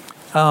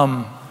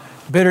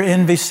 Bitter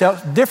envy,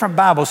 different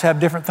Bibles have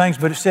different things,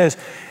 but it says,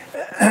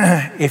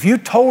 if you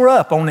tore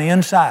up on the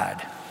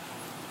inside,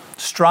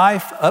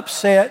 strife,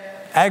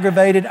 upset,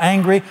 aggravated,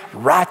 angry,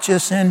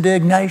 righteous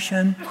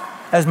indignation,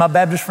 as my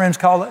Baptist friends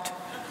call it.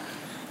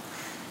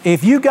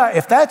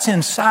 If that's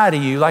inside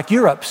of you, like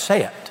you're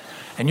upset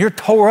and you're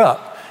tore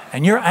up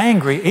and you're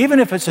angry, even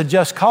if it's a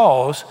just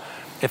cause,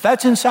 if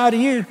that's inside of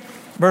you,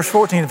 verse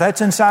 14, if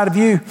that's inside of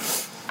you,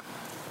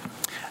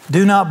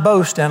 do not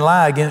boast and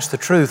lie against the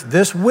truth.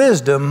 This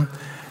wisdom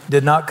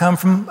did not come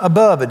from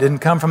above. It didn't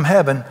come from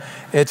heaven.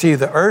 It's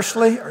either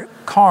earthly or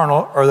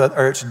carnal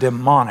or it's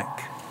demonic.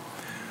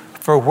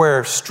 For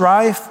where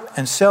strife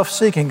and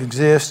self-seeking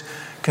exist,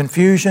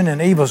 confusion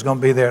and evil is going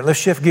to be there. Let's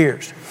shift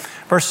gears.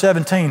 Verse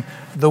 17,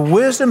 the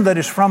wisdom that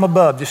is from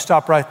above, just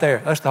stop right there.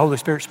 That's the Holy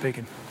Spirit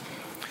speaking.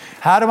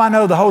 How do I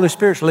know the Holy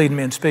Spirit's leading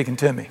me and speaking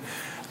to me?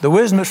 The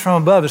wisdom that's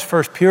from above is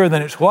first pure,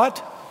 then it's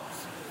what?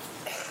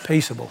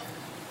 Peaceable.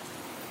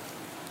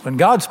 When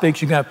God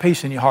speaks, you're going to have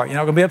peace in your heart. You're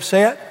not going to be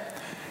upset.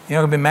 You're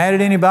not going to be mad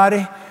at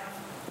anybody.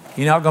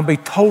 You're not going to be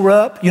tore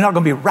up. You're not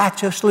going to be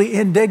righteously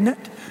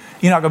indignant.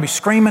 You're not going to be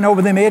screaming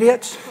over them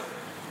idiots.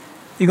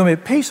 You're going to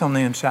be at peace on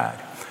the inside.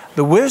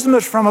 The wisdom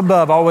that's from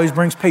above always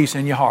brings peace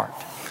in your heart.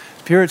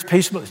 It's pure, it's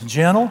peaceable, it's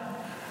gentle,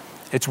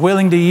 it's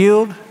willing to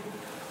yield,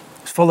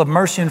 it's full of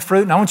mercy and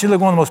fruit. And I want you to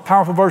look at one of the most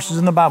powerful verses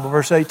in the Bible.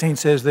 Verse 18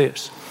 says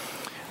this,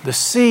 the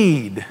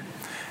seed,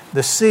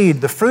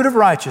 the fruit of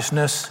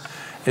righteousness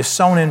is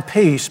sown in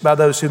peace by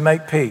those who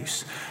make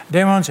peace.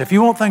 Dear ones, if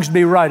you want things to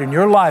be right in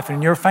your life and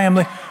in your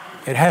family,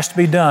 it has to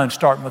be done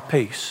starting with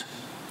peace.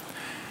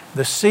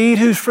 The seed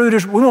whose fruit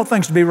is, we want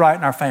things to be right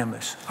in our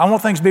families. I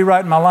want things to be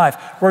right in my life.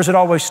 Where does it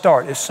always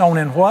start? It's sown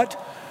in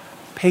what?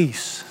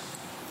 Peace.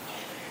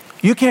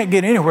 You can't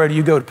get anywhere till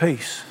you go to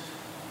peace.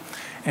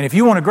 And if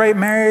you want a great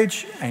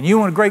marriage and you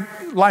want a great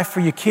life for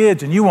your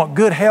kids and you want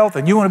good health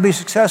and you want to be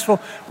successful,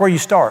 where you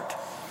start?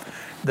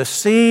 The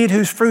seed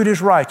whose fruit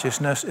is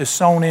righteousness is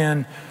sown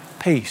in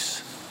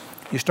peace.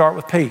 You start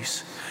with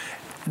peace.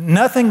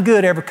 Nothing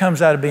good ever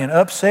comes out of being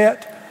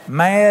upset,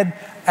 mad,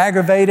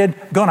 aggravated,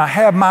 gonna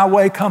have my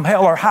way come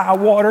hell or high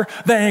water.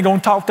 They ain't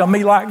gonna talk to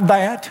me like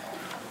that.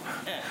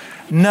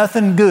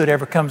 Nothing good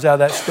ever comes out of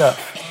that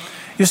stuff.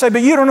 You say,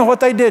 but you don't know what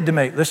they did to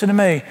me. Listen to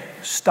me.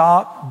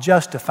 Stop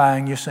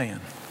justifying your sin.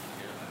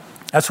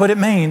 That's what it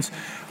means.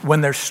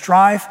 When there's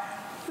strife,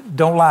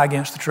 don't lie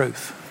against the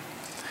truth.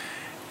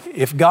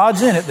 If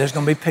God's in it, there's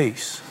going to be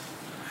peace.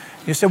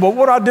 You say, well,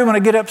 what do I do when I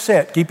get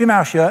upset? Keep your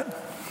mouth shut.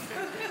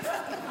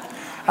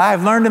 I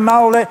have learned in my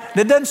old age,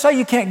 it doesn't say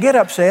you can't get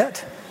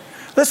upset.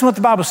 Listen to what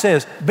the Bible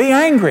says. Be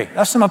angry.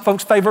 That's some of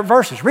folks' favorite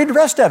verses. Read the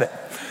rest of it.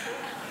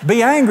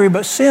 Be angry,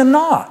 but sin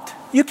not.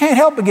 You can't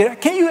help but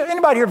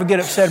anybody ever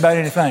get upset about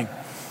anything?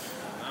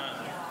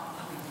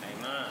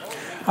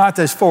 All right,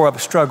 there's 4 of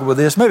us struggle with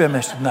this. Maybe I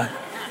missed it tonight.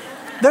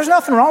 There's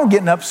nothing wrong with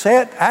getting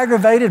upset,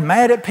 aggravated,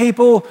 mad at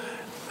people,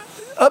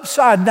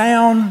 upside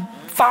down,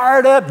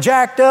 fired up,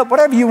 jacked up,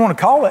 whatever you want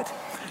to call it.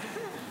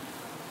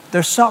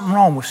 There's something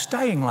wrong with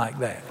staying like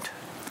that.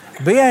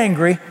 Be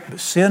angry, but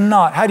sin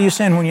not. How do you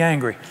sin when you're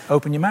angry?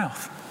 Open your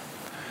mouth.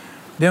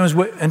 Then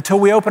until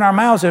we open our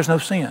mouths, there's no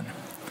sin.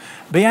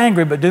 Be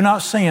angry, but do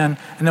not sin.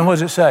 And then what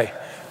does it say?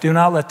 Do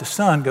not let the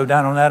sun go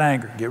down on that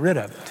anger. Get rid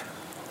of it.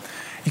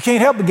 You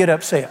can't help but get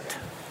upset.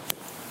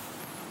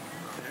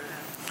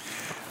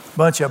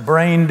 Bunch of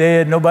brain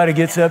dead, nobody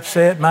gets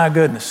upset, my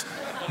goodness.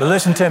 But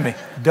listen to me,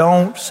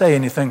 don't say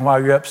anything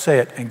while you're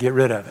upset and get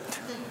rid of it.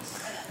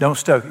 Don't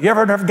stoke it. You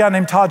ever heard of a guy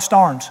named Todd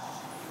Starnes?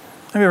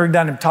 Have you ever heard of a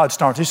guy named Todd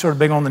Starnes? He's sort of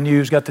big on the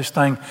news, got this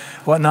thing,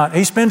 whatnot.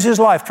 He spends his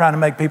life trying to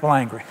make people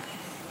angry.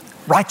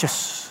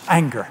 Righteous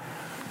anger.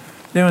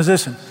 Then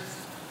listen,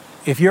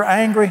 if you're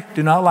angry,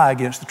 do not lie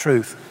against the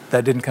truth.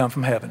 That didn't come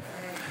from heaven.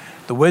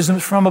 The wisdom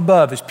from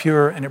above is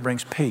pure and it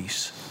brings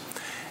peace.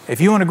 If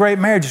you want a great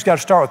marriage, it's got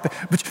to start with,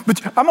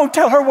 but I'm going to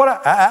tell her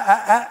what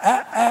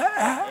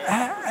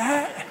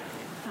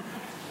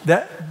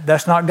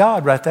that's not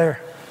God right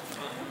there.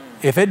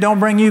 If it don't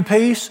bring you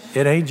peace,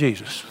 it ain't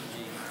Jesus.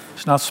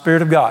 It's not the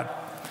Spirit of God.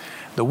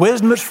 The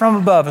wisdom that's from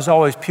above is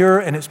always pure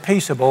and it's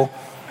peaceable.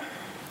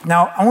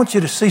 Now, I want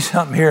you to see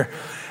something here.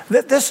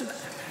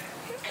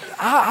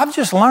 I've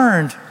just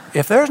learned,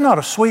 if there's not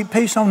a sweet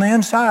peace on the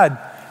inside,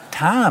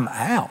 time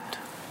out.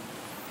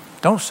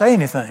 Don't say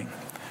anything.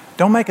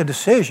 Don't make a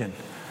decision.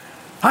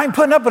 I ain't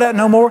putting up with that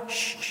no more.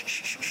 Shh, shh,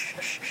 shh,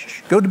 shh, shh,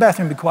 shh. Go to the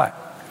bathroom and be quiet.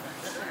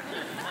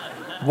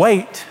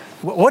 Wait.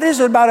 What is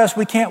it about us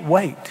we can't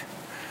wait?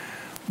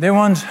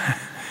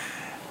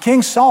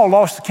 King Saul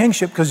lost the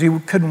kingship because he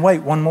couldn't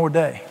wait one more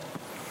day.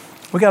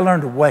 We got to learn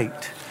to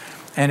wait.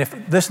 And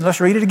listen, let's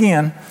read it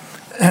again.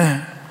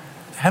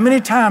 How many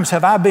times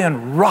have I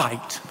been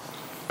right?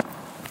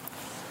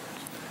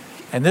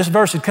 And this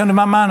verse had come to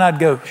my mind, I'd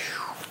go,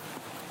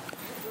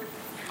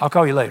 I'll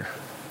call you later.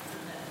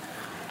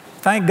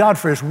 Thank God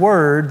for His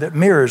word that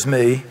mirrors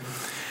me.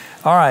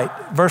 All right,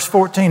 verse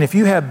 14. If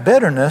you have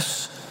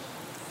bitterness,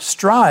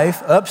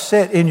 strife,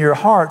 upset in your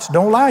hearts,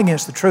 don't lie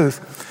against the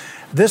truth.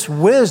 This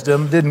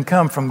wisdom didn't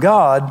come from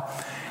God.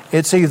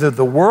 It's either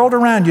the world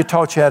around you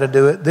taught you how to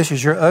do it, this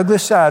is your ugly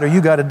side, or you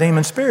got a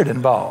demon spirit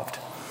involved.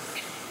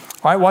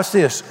 All right, watch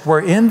this.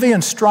 Where envy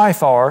and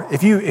strife are,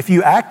 if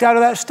you act out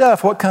of that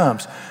stuff, what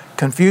comes?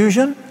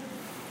 Confusion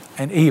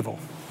and evil.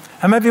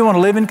 How many of you want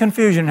to live in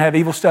confusion and have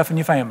evil stuff in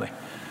your family?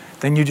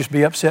 Then you just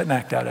be upset and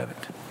act out of it.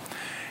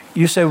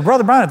 You say, well,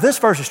 Brother Brian, if this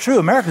verse is true,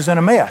 America's in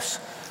a mess.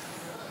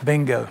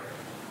 Bingo.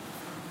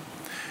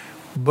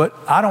 But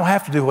I don't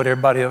have to do what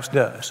everybody else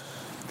does.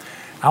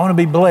 I want to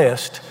be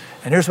blessed.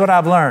 And here's what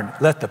I've learned.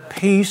 Let the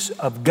peace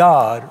of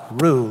God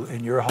rule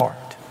in your heart.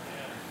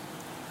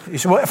 You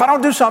say, well, if I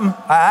don't do something,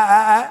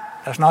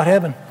 that's not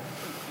heaven.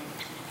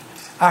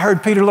 I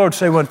heard Peter Lord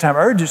say one time,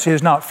 urgency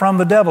is not from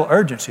the devil,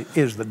 urgency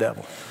is the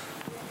devil.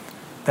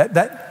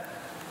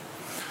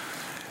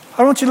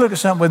 I want you to look at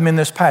something with me in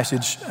this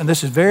passage, and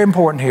this is very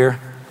important here.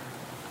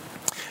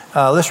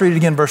 Let's read it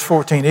again, verse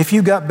 14. If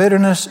you got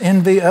bitterness,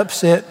 envy,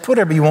 upset,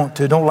 whatever you want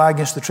to, don't lie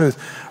against the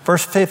truth.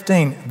 Verse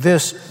 15,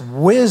 this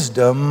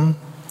wisdom,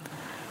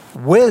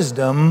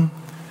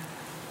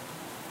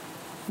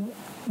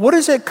 what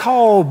is it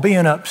called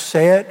being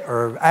upset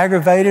or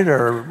aggravated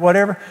or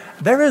whatever?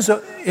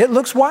 It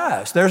looks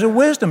wise. There's a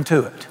wisdom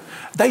to it.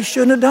 They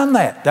shouldn't have done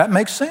that. That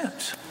makes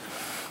sense.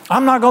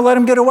 I'm not going to let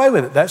them get away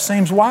with it. That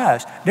seems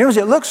wise.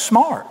 It looks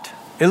smart.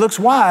 It looks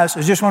wise.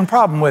 There's just one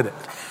problem with it.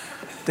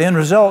 The end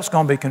result's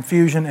going to be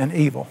confusion and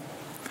evil.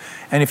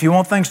 And if you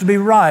want things to be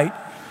right,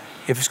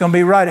 if it's going to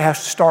be right, it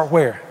has to start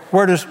where?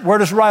 Where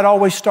does right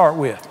always start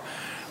with?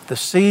 The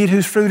seed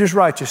whose fruit is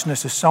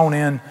righteousness is sown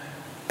in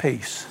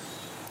peace.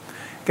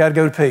 Got to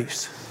go to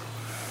peace.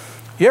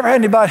 You ever had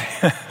anybody?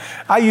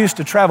 I used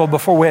to travel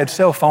before we had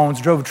cell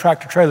phones, drove a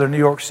tractor trailer in New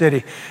York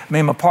City, me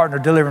and my partner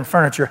delivering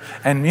furniture.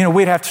 And,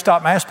 we'd have to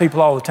stop and ask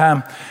people all the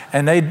time.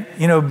 And they'd,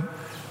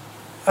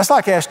 that's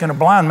like asking a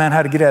blind man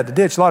how to get out of the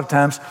ditch a lot of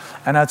times.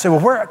 And I'd say, well,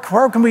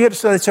 where can we get?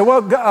 So they'd say,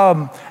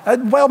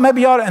 well,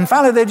 maybe you ought to. And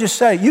finally they'd just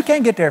say, you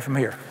can't get there from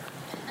here.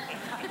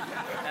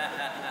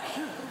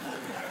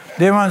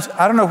 Dear ones,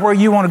 I don't know where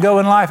you want to go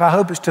in life. I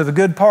hope it's to the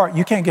good part.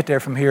 You can't get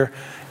there from here.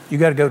 You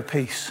got to go to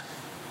peace.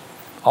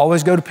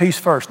 Always go to peace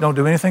first. Don't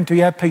do anything till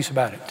you have peace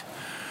about it.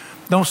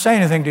 Don't say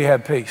anything till you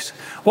have peace.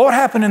 What would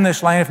happen in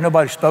this land if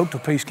nobody spoke till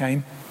peace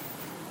came?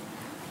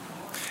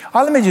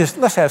 All right,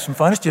 let's have some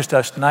fun. It's just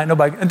us tonight.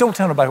 And don't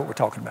tell nobody what we're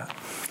talking about.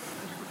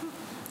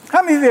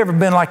 How many of you ever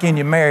been like in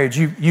your marriage,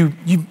 you're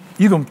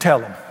going to tell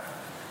them?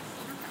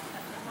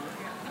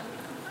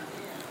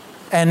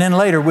 And then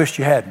later wished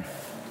you hadn't.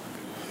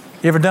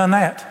 You ever done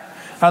that?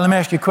 All right, let me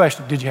ask you a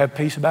question. Did you have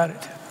peace about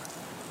it?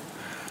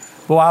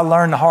 Well, I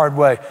learned the hard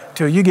way.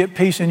 Till you get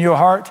peace in your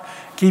heart,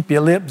 keep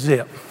your lip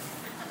zip.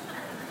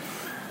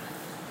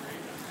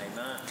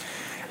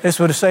 This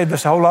would have saved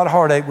us a whole lot of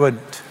heartache,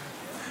 wouldn't it?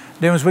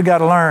 Then we got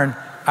to learn,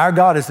 our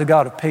God is the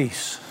God of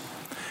peace.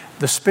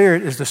 The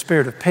Spirit is the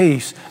Spirit of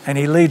peace, and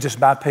He leads us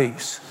by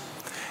peace.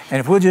 And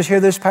if we'll just hear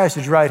this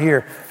passage right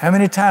here, how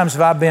many times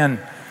have I been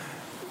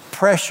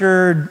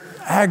pressured,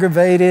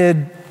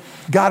 aggravated,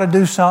 got to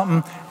do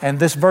something, and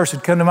this verse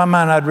would come to my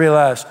mind, and I'd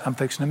realize I'm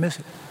fixing to miss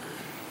it.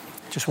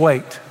 Just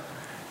wait.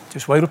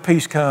 Just wait till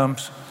peace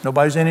comes.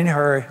 Nobody's in any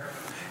hurry.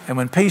 And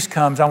when peace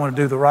comes, I want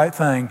to do the right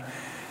thing.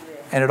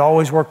 And it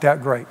always worked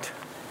out great.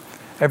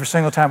 Every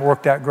single time it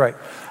worked out great.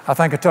 I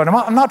think I told him,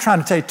 I'm not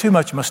trying to tell you too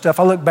much of my stuff.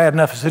 I look bad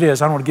enough as it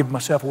is. I don't want to give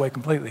myself away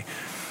completely.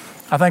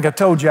 I think I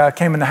told you I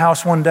came in the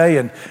house one day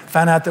and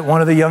found out that one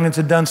of the youngins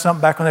had done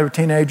something back when they were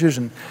teenagers.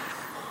 And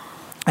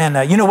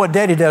you know what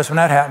Daddy does when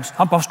that happens?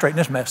 I'm going to straighten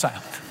this mess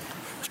out.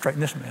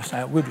 Straighten this mess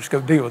out. We'll just go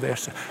deal with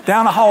this.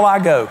 Down the hall I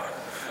go.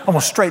 I'm going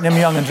to straighten them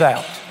youngins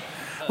out.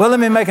 Well, let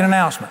me make an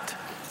announcement.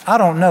 I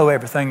don't know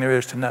everything there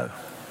is to know.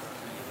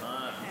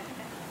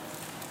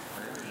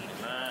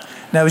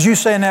 Now, is you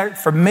saying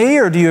that for me,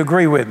 or do you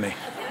agree with me?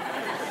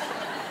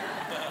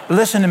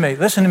 Listen to me.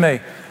 Listen to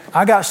me.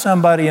 I got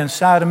somebody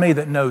inside of me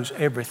that knows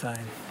everything.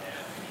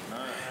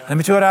 Let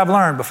me tell you what I've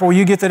learned. Before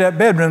you get to that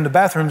bedroom, the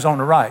bathroom's on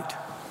the right.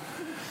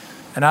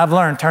 And I've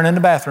learned, turn in the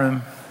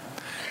bathroom,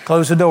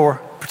 close the door,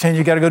 pretend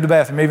you got to go to the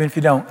bathroom, even if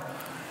you don't.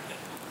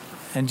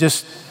 And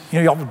just,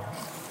 y'all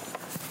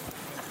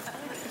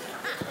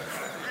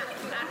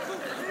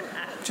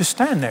just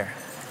stand there.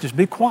 Just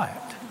be quiet.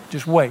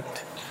 Just wait.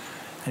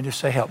 And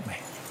just say, help me.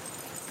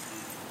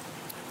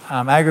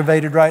 I'm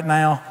aggravated right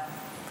now,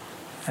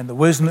 and the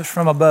wisdom that's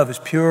from above is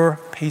pure,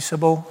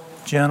 peaceable,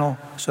 gentle,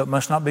 so it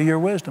must not be your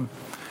wisdom.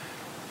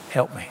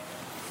 Help me.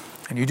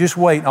 And you just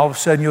wait, and all of a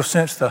sudden you'll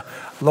sense the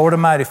Lord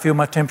Almighty feel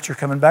my temperature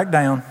coming back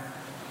down.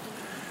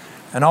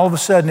 And all of a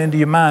sudden into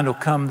your mind will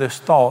come this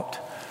thought,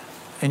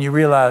 and you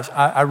realize,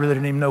 I really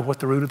didn't even know what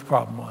the root of the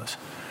problem was.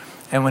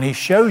 And when He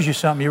shows you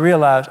something, you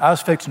realize, I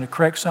was fixing to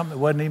correct something that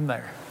wasn't even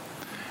there.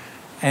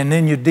 And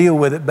then you deal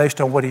with it based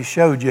on what He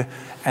showed you,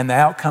 and the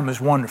outcome is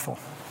wonderful.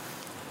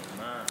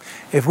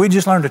 If we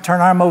just learn to turn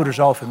our motors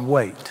off and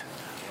wait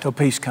till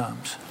peace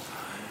comes,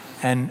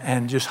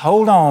 and just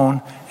hold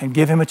on and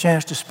give Him a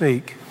chance to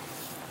speak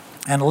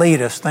and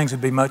lead us, things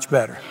would be much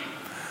better.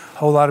 A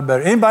whole lot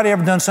better. Anybody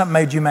ever done something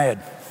made you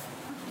mad?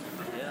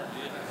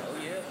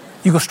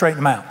 You go straighten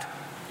them out.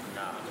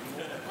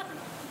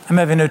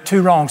 I mean,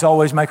 2 wrongs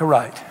always make a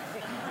right.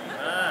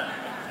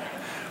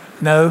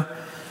 No,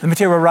 let me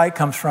tell you where right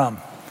comes from.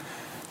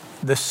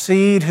 The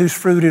seed whose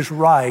fruit is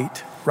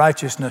right,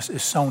 righteousness,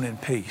 is sown in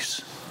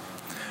peace.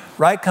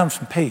 Right comes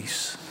from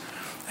peace.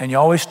 And you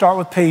always start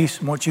with peace,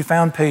 and once you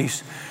found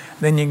peace,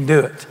 then you can do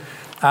it.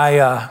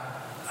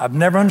 I've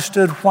never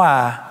understood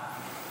why,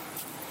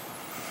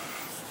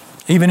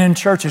 even in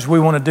churches, we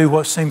want to do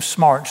what seems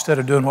smart instead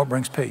of doing what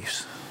brings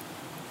peace.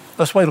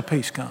 Let's wait till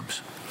peace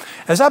comes.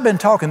 As I've been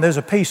talking, there's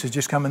a peace that's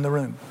just come in the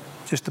room.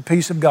 Just the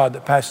peace of God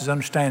that passes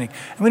understanding.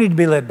 And we need to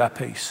be led by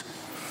peace.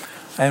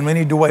 And we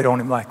need to wait on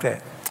Him like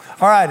that.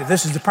 All right, if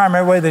this is the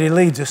primary way that He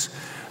leads us.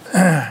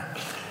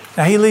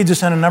 Now, He leads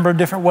us in a number of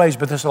different ways,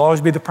 but this will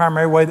always be the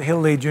primary way that He'll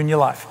lead you in your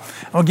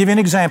life. I'm going to give you an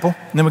example,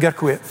 and then we got to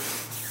quit.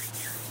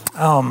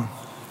 I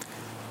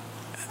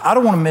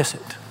don't want to miss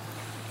it.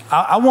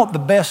 I want the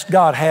best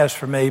God has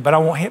for me,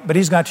 but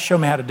He's got to show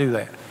me how to do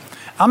that.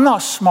 I'm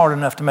not smart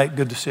enough to make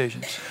good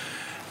decisions.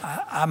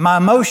 My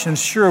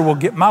emotions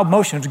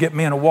get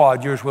me in a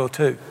wad. Yours will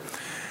too.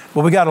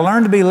 But we got to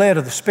learn to be led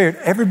of the Spirit.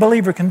 Every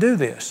believer can do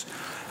this.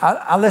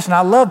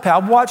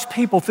 I've watched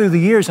people through the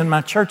years in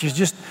my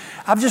churches.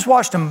 I've just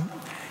watched them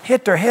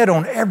hit their head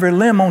on every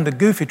limb on the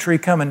goofy tree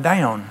coming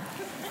down.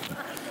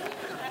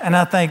 And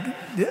I think,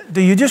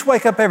 do you just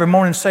wake up every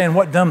morning saying,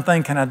 what dumb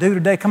thing can I do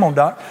today? Come on,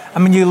 Doc. I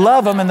mean, you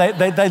love them, and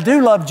they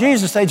do love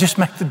Jesus. They just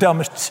make the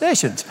dumbest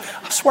decisions.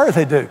 I swear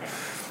they do.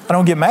 I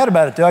don't get mad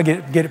about it, though. I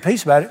get at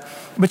peace about it.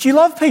 But you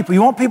love people.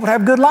 You want people to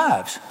have good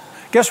lives.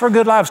 Guess where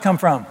good lives come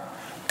from?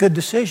 Good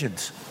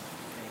decisions.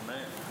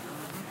 Amen.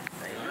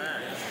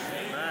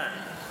 Amen.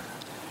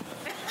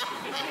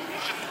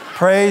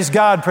 Praise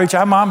God, preacher.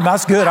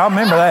 That's good. I'll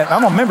remember that.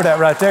 I'm going to remember that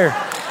right there.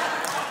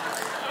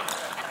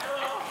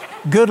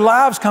 Good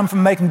lives come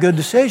from making good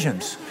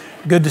decisions.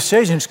 Good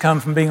decisions come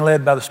from being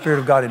led by the Spirit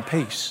of God in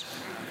peace.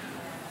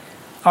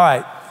 All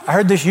right. I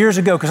heard this years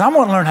ago because I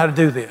want to learn how to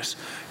do this.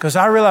 Because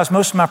I realized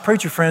most of my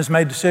preacher friends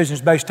made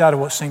decisions based out of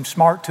what seemed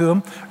smart to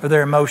them or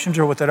their emotions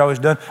or what they'd always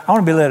done. I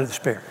want to be led of the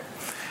Spirit.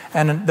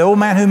 And the old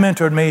man who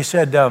mentored me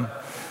said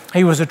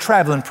he was a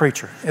traveling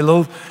preacher, a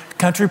little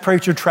country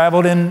preacher,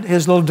 traveled in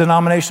his little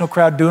denominational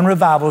crowd doing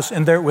revivals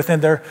within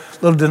their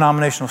little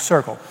denominational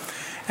circle.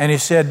 And he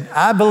said,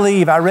 I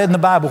believe I read in the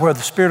Bible where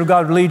the Spirit of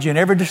God would lead you in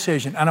every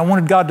decision, and I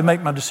wanted God to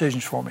make my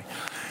decisions for me.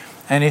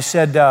 And he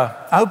said,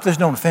 I hope this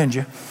don't offend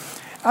you.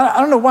 I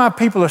don't know why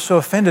people are so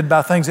offended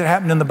by things that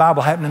happened in the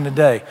Bible happening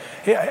today.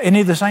 Isn't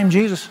he the same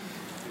Jesus?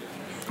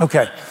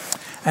 Okay.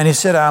 And he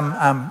said,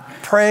 I'm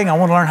praying. I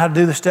want to learn how to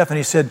do this stuff. And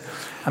he said,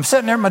 I'm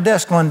sitting there at my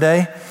desk one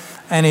day.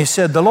 And he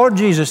said, the Lord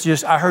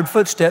Jesus I heard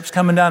footsteps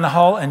coming down the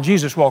hall, and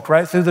Jesus walked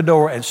right through the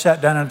door and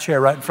sat down in a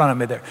chair right in front of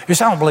me there. He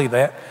said, I don't believe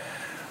that.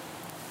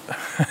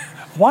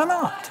 Why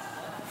not?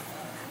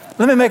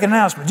 Let me make an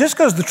announcement. Just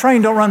because the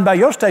train don't run by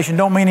your station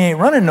don't mean he ain't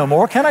running no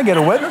more. Can I get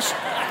a witness?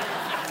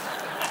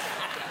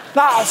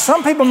 Now,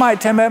 some people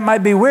might tell me it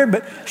might be weird,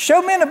 but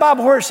show me in the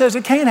Bible where it says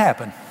it can't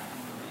happen.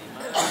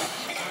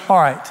 All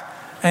right.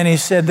 And he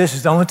said, this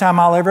is the only time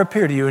I'll ever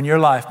appear to you in your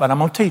life, but I'm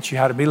going to teach you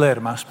how to be led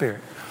of my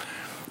Spirit.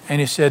 And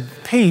he said,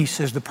 peace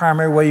is the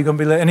primary way you're going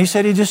to be led. And he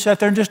said, he just sat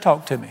there and just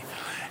talked to me.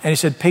 And he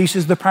said, peace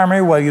is the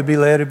primary way you'll be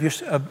led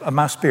of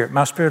my Spirit.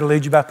 My Spirit will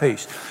lead you by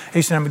peace.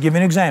 He said, I'm going to give you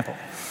an example.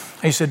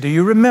 He said, do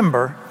you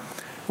remember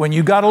when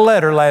you got a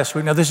letter last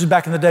week? Now, this is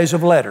back in the days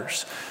of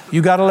letters.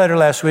 You got a letter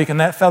last week, and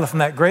that fellow from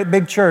that great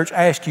big church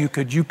asked you,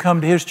 could you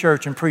come to his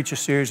church and preach a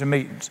series of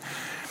meetings?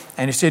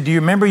 And he said, do you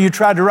remember you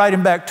tried to write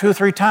him back 2 or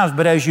 3 times,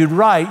 but as you'd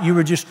write, you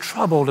were just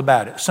troubled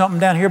about it. Something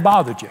down here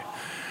bothered you.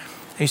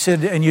 He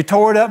said, and you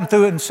tore it up and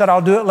threw it and said,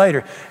 I'll do it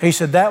later. He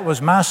said, that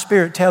was my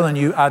Spirit telling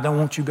you, I don't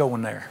want you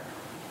going there.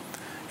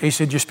 He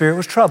said, your spirit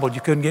was troubled.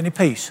 You couldn't get any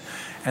peace.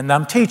 And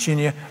I'm teaching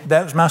you,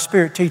 that was my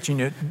Spirit teaching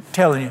you,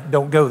 telling you,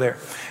 don't go there.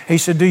 He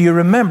said, do you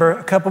remember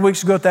a couple of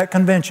weeks ago at that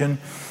convention,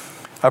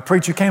 a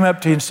preacher came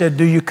up to you and said,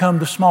 do you come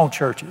to small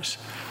churches?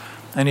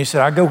 And he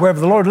said, I go wherever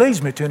the Lord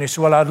leads me to. And he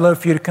said, well, I'd love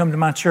for you to come to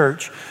my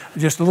church.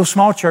 Just a little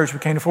small church. We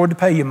can't afford to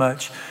pay you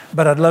much,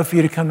 but I'd love for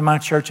you to come to my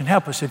church and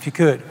help us if you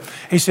could.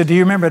 He said, do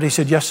you remember it? He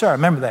said, yes, sir, I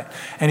remember that.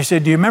 And he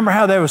said, do you remember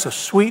how there was a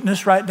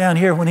sweetness right down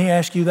here when he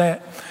asked you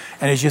that?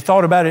 And as you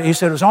thought about it, he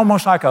said, it was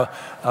almost like a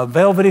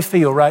velvety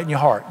feel right in your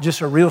heart,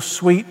 just a real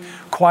sweet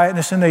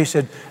quietness in there. He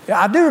said, yeah,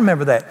 I do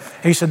remember that.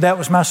 He said, that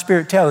was my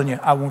Spirit telling you,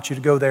 I want you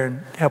to go there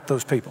and help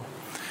those people.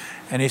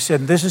 And he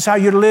said, this is how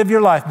you're to live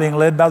your life, being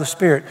led by the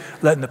Spirit,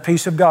 letting the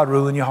peace of God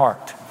rule in your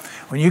heart.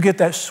 When you get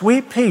that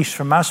sweet peace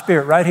from my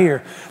Spirit right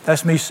here,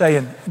 that's me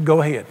saying,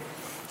 go ahead.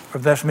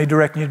 Or that's me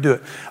directing you to do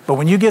it. But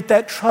when you get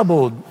that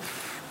troubled,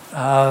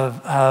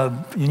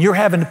 and you're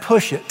having to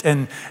push it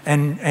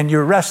and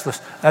you're restless,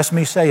 that's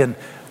me saying,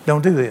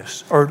 don't do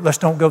this, or let's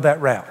don't go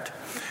that route.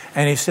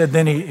 And he said,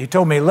 then he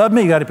told me he loved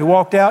me. He got up, he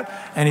walked out,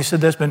 and he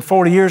said, that's been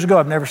 40 years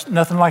ago.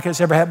 Nothing like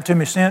it's ever happened to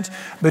me since.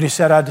 But he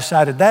said, I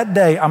decided that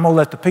day I'm going to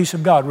let the peace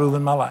of God rule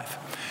in my life.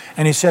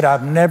 And he said,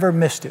 I've never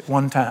missed it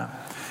one time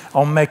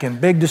on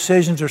making big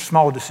decisions or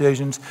small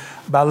decisions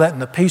by letting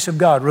the peace of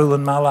God rule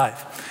in my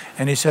life.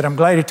 And he said, I'm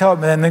glad he taught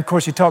me that. And then, of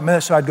course, he taught me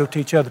that so I'd go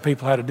teach other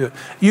people how to do it.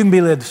 You can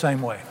be led the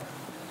same way.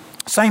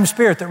 Same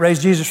Spirit that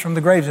raised Jesus from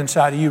the graves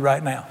inside of you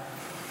right now.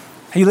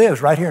 He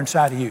lives right here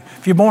inside of you.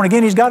 If you're born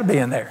again, he's got to be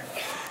in there.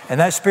 And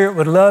that Spirit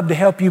would love to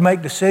help you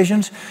make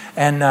decisions.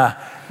 And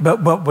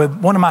but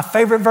one of my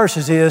favorite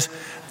verses is,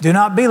 do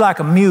not be like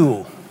a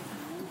mule.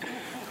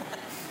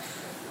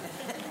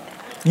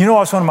 You know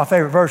what's one of my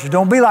favorite verses?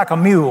 Don't be like a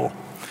mule.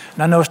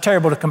 And I know it's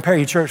terrible to compare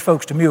you church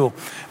folks to mule.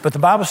 But the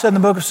Bible said in the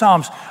book of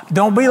Psalms,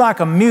 don't be like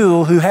a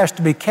mule who has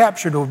to be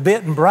captured with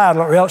bit and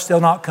bridle or else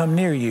they'll not come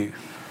near you.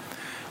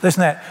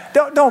 Listen to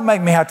that. Don't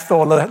make me have to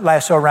throw a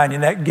lasso around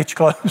your neck and get you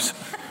close.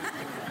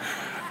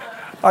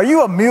 Are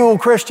you a mule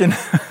Christian?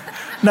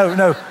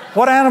 No.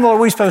 What animal are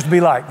we supposed to be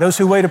like? Those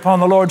who wait upon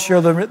the Lord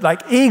shall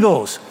like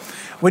eagles.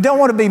 We don't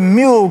want to be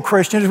mule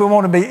Christians. We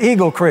want to be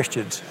eagle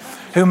Christians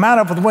who mount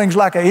up with wings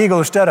like an eagle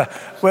instead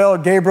of, well,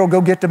 Gabriel, go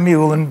get the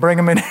mule and bring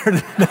him in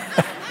here.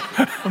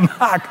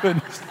 My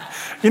goodness.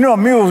 You know, a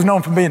mule is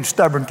known for being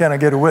stubborn. Can I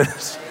get a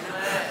witness?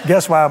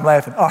 Guess why I'm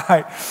laughing. All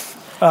right.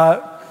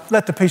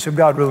 Let the peace of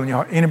God rule in your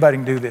heart. Anybody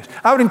can do this.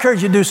 I would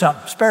encourage you to do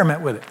something.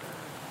 Experiment with it.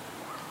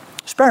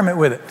 Experiment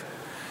with it.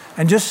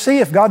 And just see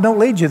if God don't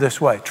lead you this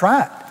way.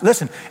 Try it.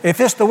 Listen, if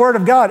it's the Word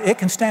of God, it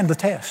can stand the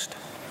test.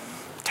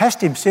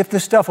 Test Him, see if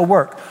this stuff will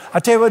work. I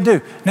tell you what to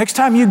do. Next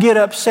time you get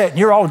upset and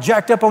you're all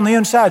jacked up on the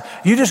inside,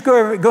 you just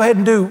go ahead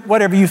and do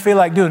whatever you feel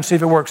like doing and see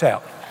if it works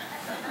out.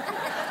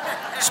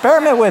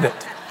 Experiment with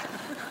it.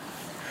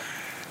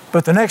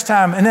 But the next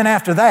time, and then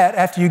after that,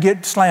 after you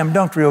get slam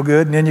dunked real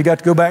good, and then you got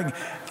to go back,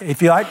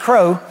 if you like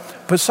crow,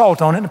 put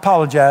salt on it and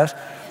apologize,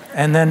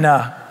 and then,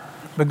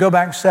 but go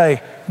back and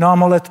say, no, I'm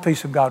going to let the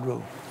peace of God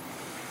rule.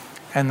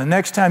 And the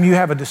next time you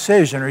have a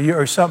decision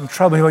or something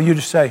troubling you, you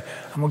just say,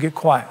 I'm going to get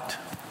quiet.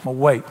 I'm going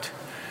to wait.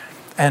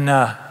 And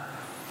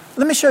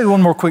let me show you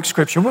one more quick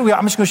scripture.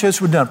 I'm just going to show you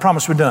this. We're done. I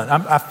promise we're done.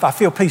 I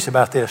feel peace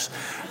about this.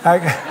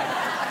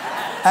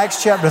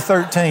 Acts chapter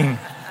 13.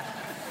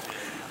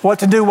 What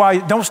to do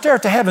don't stare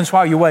at the heavens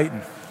while you're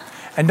waiting.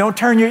 And don't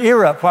turn your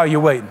ear up while you're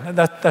waiting.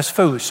 That's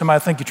foolish.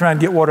 Somebody think you're trying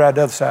to get water out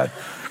the other side.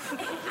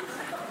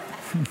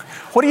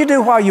 What do you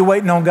do while you're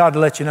waiting on God to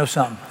let you know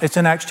something? It's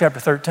in Acts chapter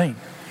 13.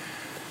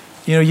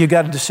 You know, you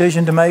got a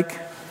decision to make.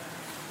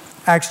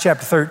 Acts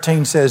chapter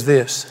 13 says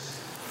this.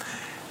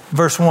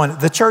 Verse 1,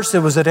 the church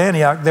that was at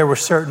Antioch, there were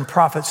certain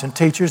prophets and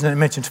teachers, and it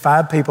mentions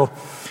 5 people.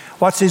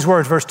 Watch these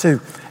words, verse 2.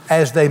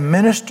 As they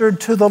ministered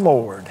to the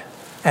Lord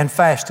and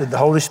fasted, the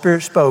Holy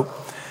Spirit spoke,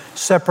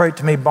 separate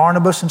to me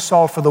Barnabas and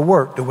Saul for the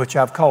work to which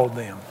I've called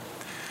them.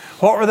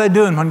 What were they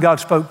doing when God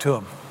spoke to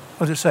them?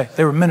 What does it say?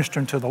 They were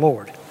ministering to the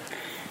Lord.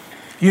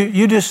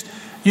 You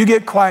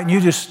get quiet and you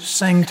just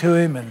sing to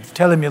Him and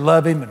tell Him you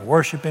love Him and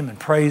worship Him and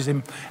praise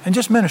Him and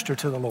just minister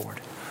to the Lord.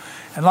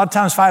 And a lot of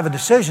times if I have a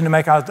decision to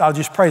make, I'll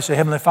just pray, say,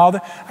 Heavenly Father,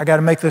 I got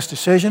to make this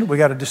decision. We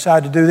got to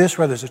decide to do this,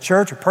 whether it's a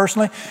church or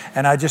personally.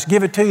 And I just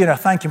give it to you and I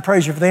thank you and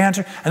praise you for the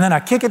answer. And then I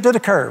kick it to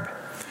the curb.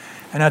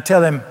 And I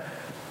tell Him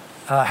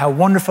how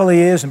wonderful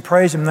He is and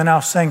praise Him. And then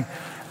I'll sing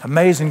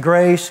Amazing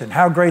Grace and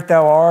How Great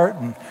Thou Art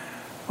and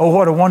oh,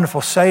 what a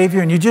wonderful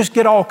Savior. And you just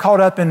get all caught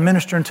up in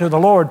ministering to the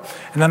Lord.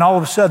 And then all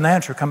of a sudden the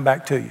answer will come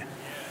back to you.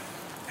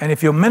 And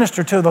if you'll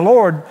minister to the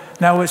Lord,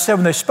 now it said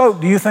when they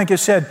spoke, do you think it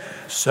said,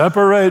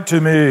 separate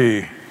to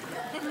me?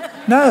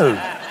 No,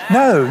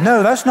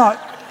 that's not,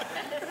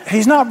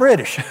 He's not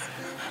British.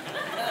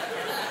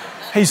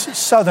 He's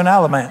Southern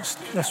Alamance.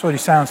 That's what He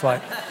sounds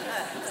like.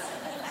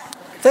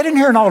 They didn't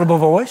hear an audible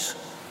voice.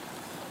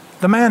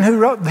 The man who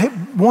wrote,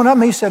 one of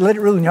them, he said, let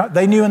it rule in your heart.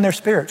 They knew in their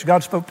spirits.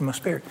 God spoke to my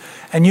spirit.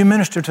 And you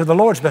minister to the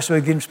Lord, it's the best way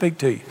to get Him to speak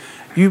to you.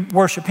 You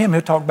worship Him,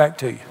 He'll talk back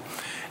to you.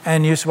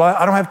 And you say, well,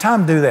 I don't have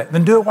time to do that.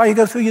 Then do it while you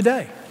go through your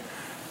day.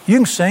 You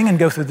can sing and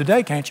go through the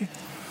day, can't you?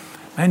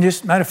 And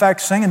just, matter of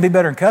fact, singing would be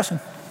better than cussing.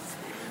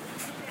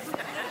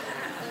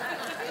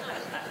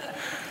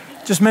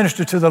 Just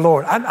minister to the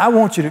Lord. I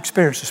want you to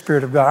experience the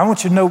Spirit of God. I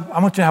want you to know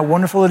how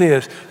wonderful it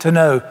is to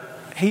know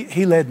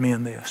He led me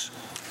in this.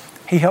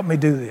 He helped me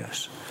do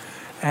this.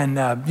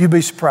 And you'd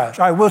be surprised.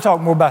 All right, we'll talk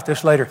more about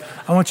this later.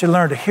 I want you to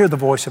learn to hear the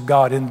voice of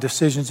God in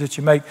decisions that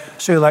you make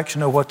so you'll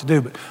actually know what to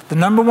do. But the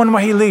number one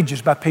way He leads you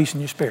is by peace in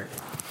your spirit.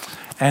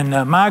 And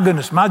my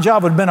goodness, my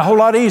job would have been a whole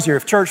lot easier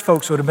if church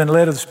folks would have been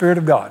led of the Spirit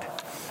of God.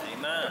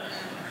 Amen.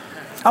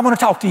 I'm going to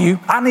talk to you.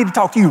 I need to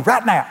talk to you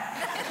right now.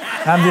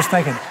 And I'm just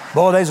thinking,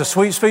 boy, there's a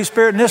sweet, sweet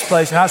spirit in this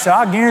place. And I said,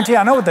 I guarantee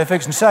I know what they're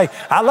fixing to say.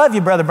 I love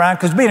you, Brother Brian,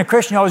 because being a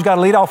Christian, you always got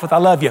to lead off with I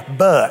love you,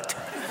 but.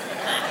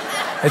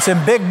 It's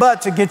in big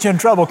butts that get you in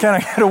trouble. Can I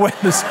get a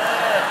witness?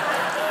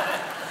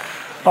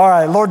 All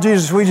right, Lord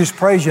Jesus, we just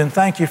praise you and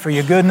thank you for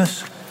your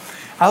goodness.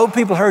 I hope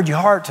people heard your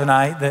heart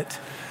tonight that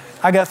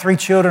I got 3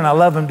 children. I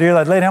love them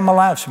dearly. I'd lay down my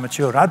life for my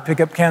children. I'd pick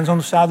up cans on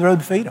the side of the road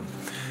to feed them.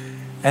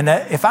 And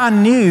that if I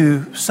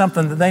knew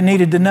something that they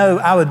needed to know,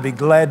 I would be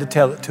glad to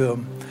tell it to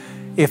them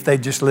if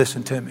they'd just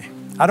listen to me.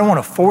 I don't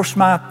want to force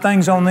my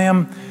things on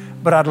them,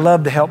 but I'd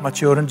love to help my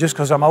children just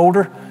because I'm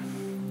older.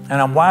 And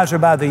I'm wiser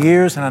by the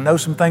years, and I know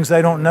some things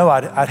they don't know.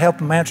 I'd help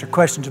them answer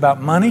questions about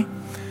money.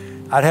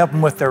 I'd help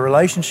them with their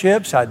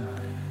relationships. I'd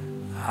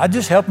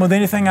just help them with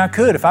anything I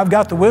could. If I've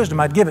got the wisdom,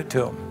 I'd give it to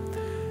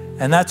them.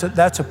 And that's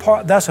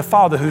a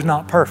father who's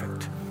not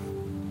perfect.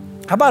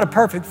 How about a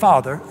perfect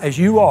father, as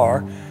you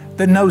are,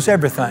 that knows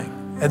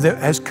everything and that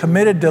has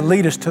committed to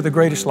lead us to the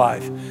greatest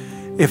life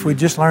if we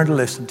just learn to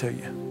listen to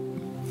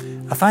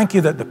you? I thank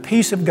you that the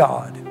peace of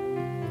God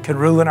can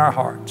rule in our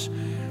hearts.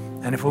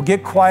 And if we'll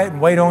get quiet and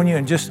wait on you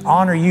and just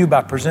honor you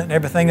by presenting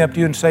everything up to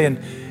you and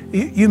saying,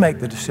 you make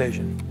the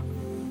decision.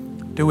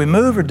 Do we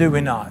move or do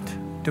we not?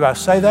 Do I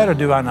say that or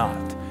do I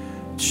not?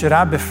 Should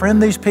I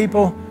befriend these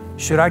people?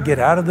 Should I get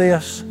out of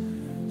this?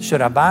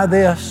 Should I buy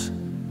this?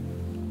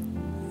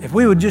 If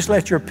we would just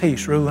let your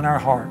peace rule in our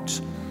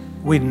hearts,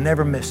 we'd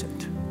never miss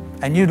it.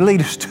 And you'd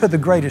lead us to the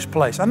greatest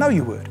place. I know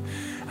you would.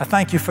 I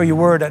thank you for your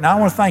word. And I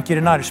want to thank you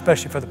tonight,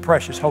 especially for the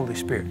precious Holy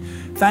Spirit.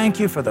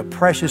 Thank you for the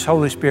precious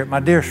Holy Spirit, my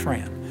dearest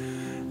friend.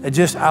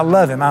 I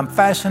love Him. I'm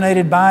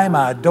fascinated by Him.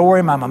 I adore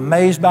Him. I'm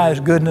amazed by His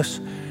goodness.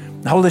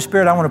 The Holy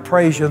Spirit, I want to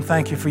praise you and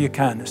thank you for your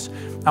kindness.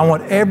 I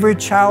want every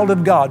child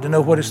of God to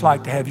know what it's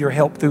like to have your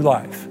help through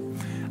life.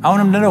 I want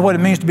them to know what it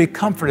means to be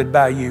comforted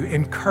by you,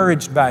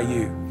 encouraged by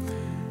you,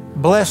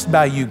 blessed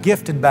by you,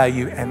 gifted by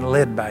you, and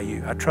led by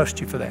you. I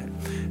trust you for that.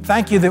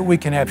 Thank you that we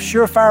can have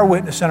surefire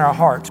witness in our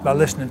hearts by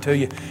listening to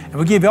you. And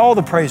we give you all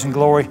the praise and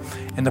glory.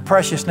 In the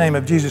precious name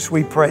of Jesus,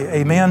 we pray.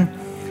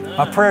 Amen.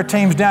 My prayer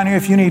team's down here.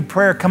 If you need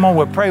prayer, come on,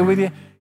 we'll pray with you.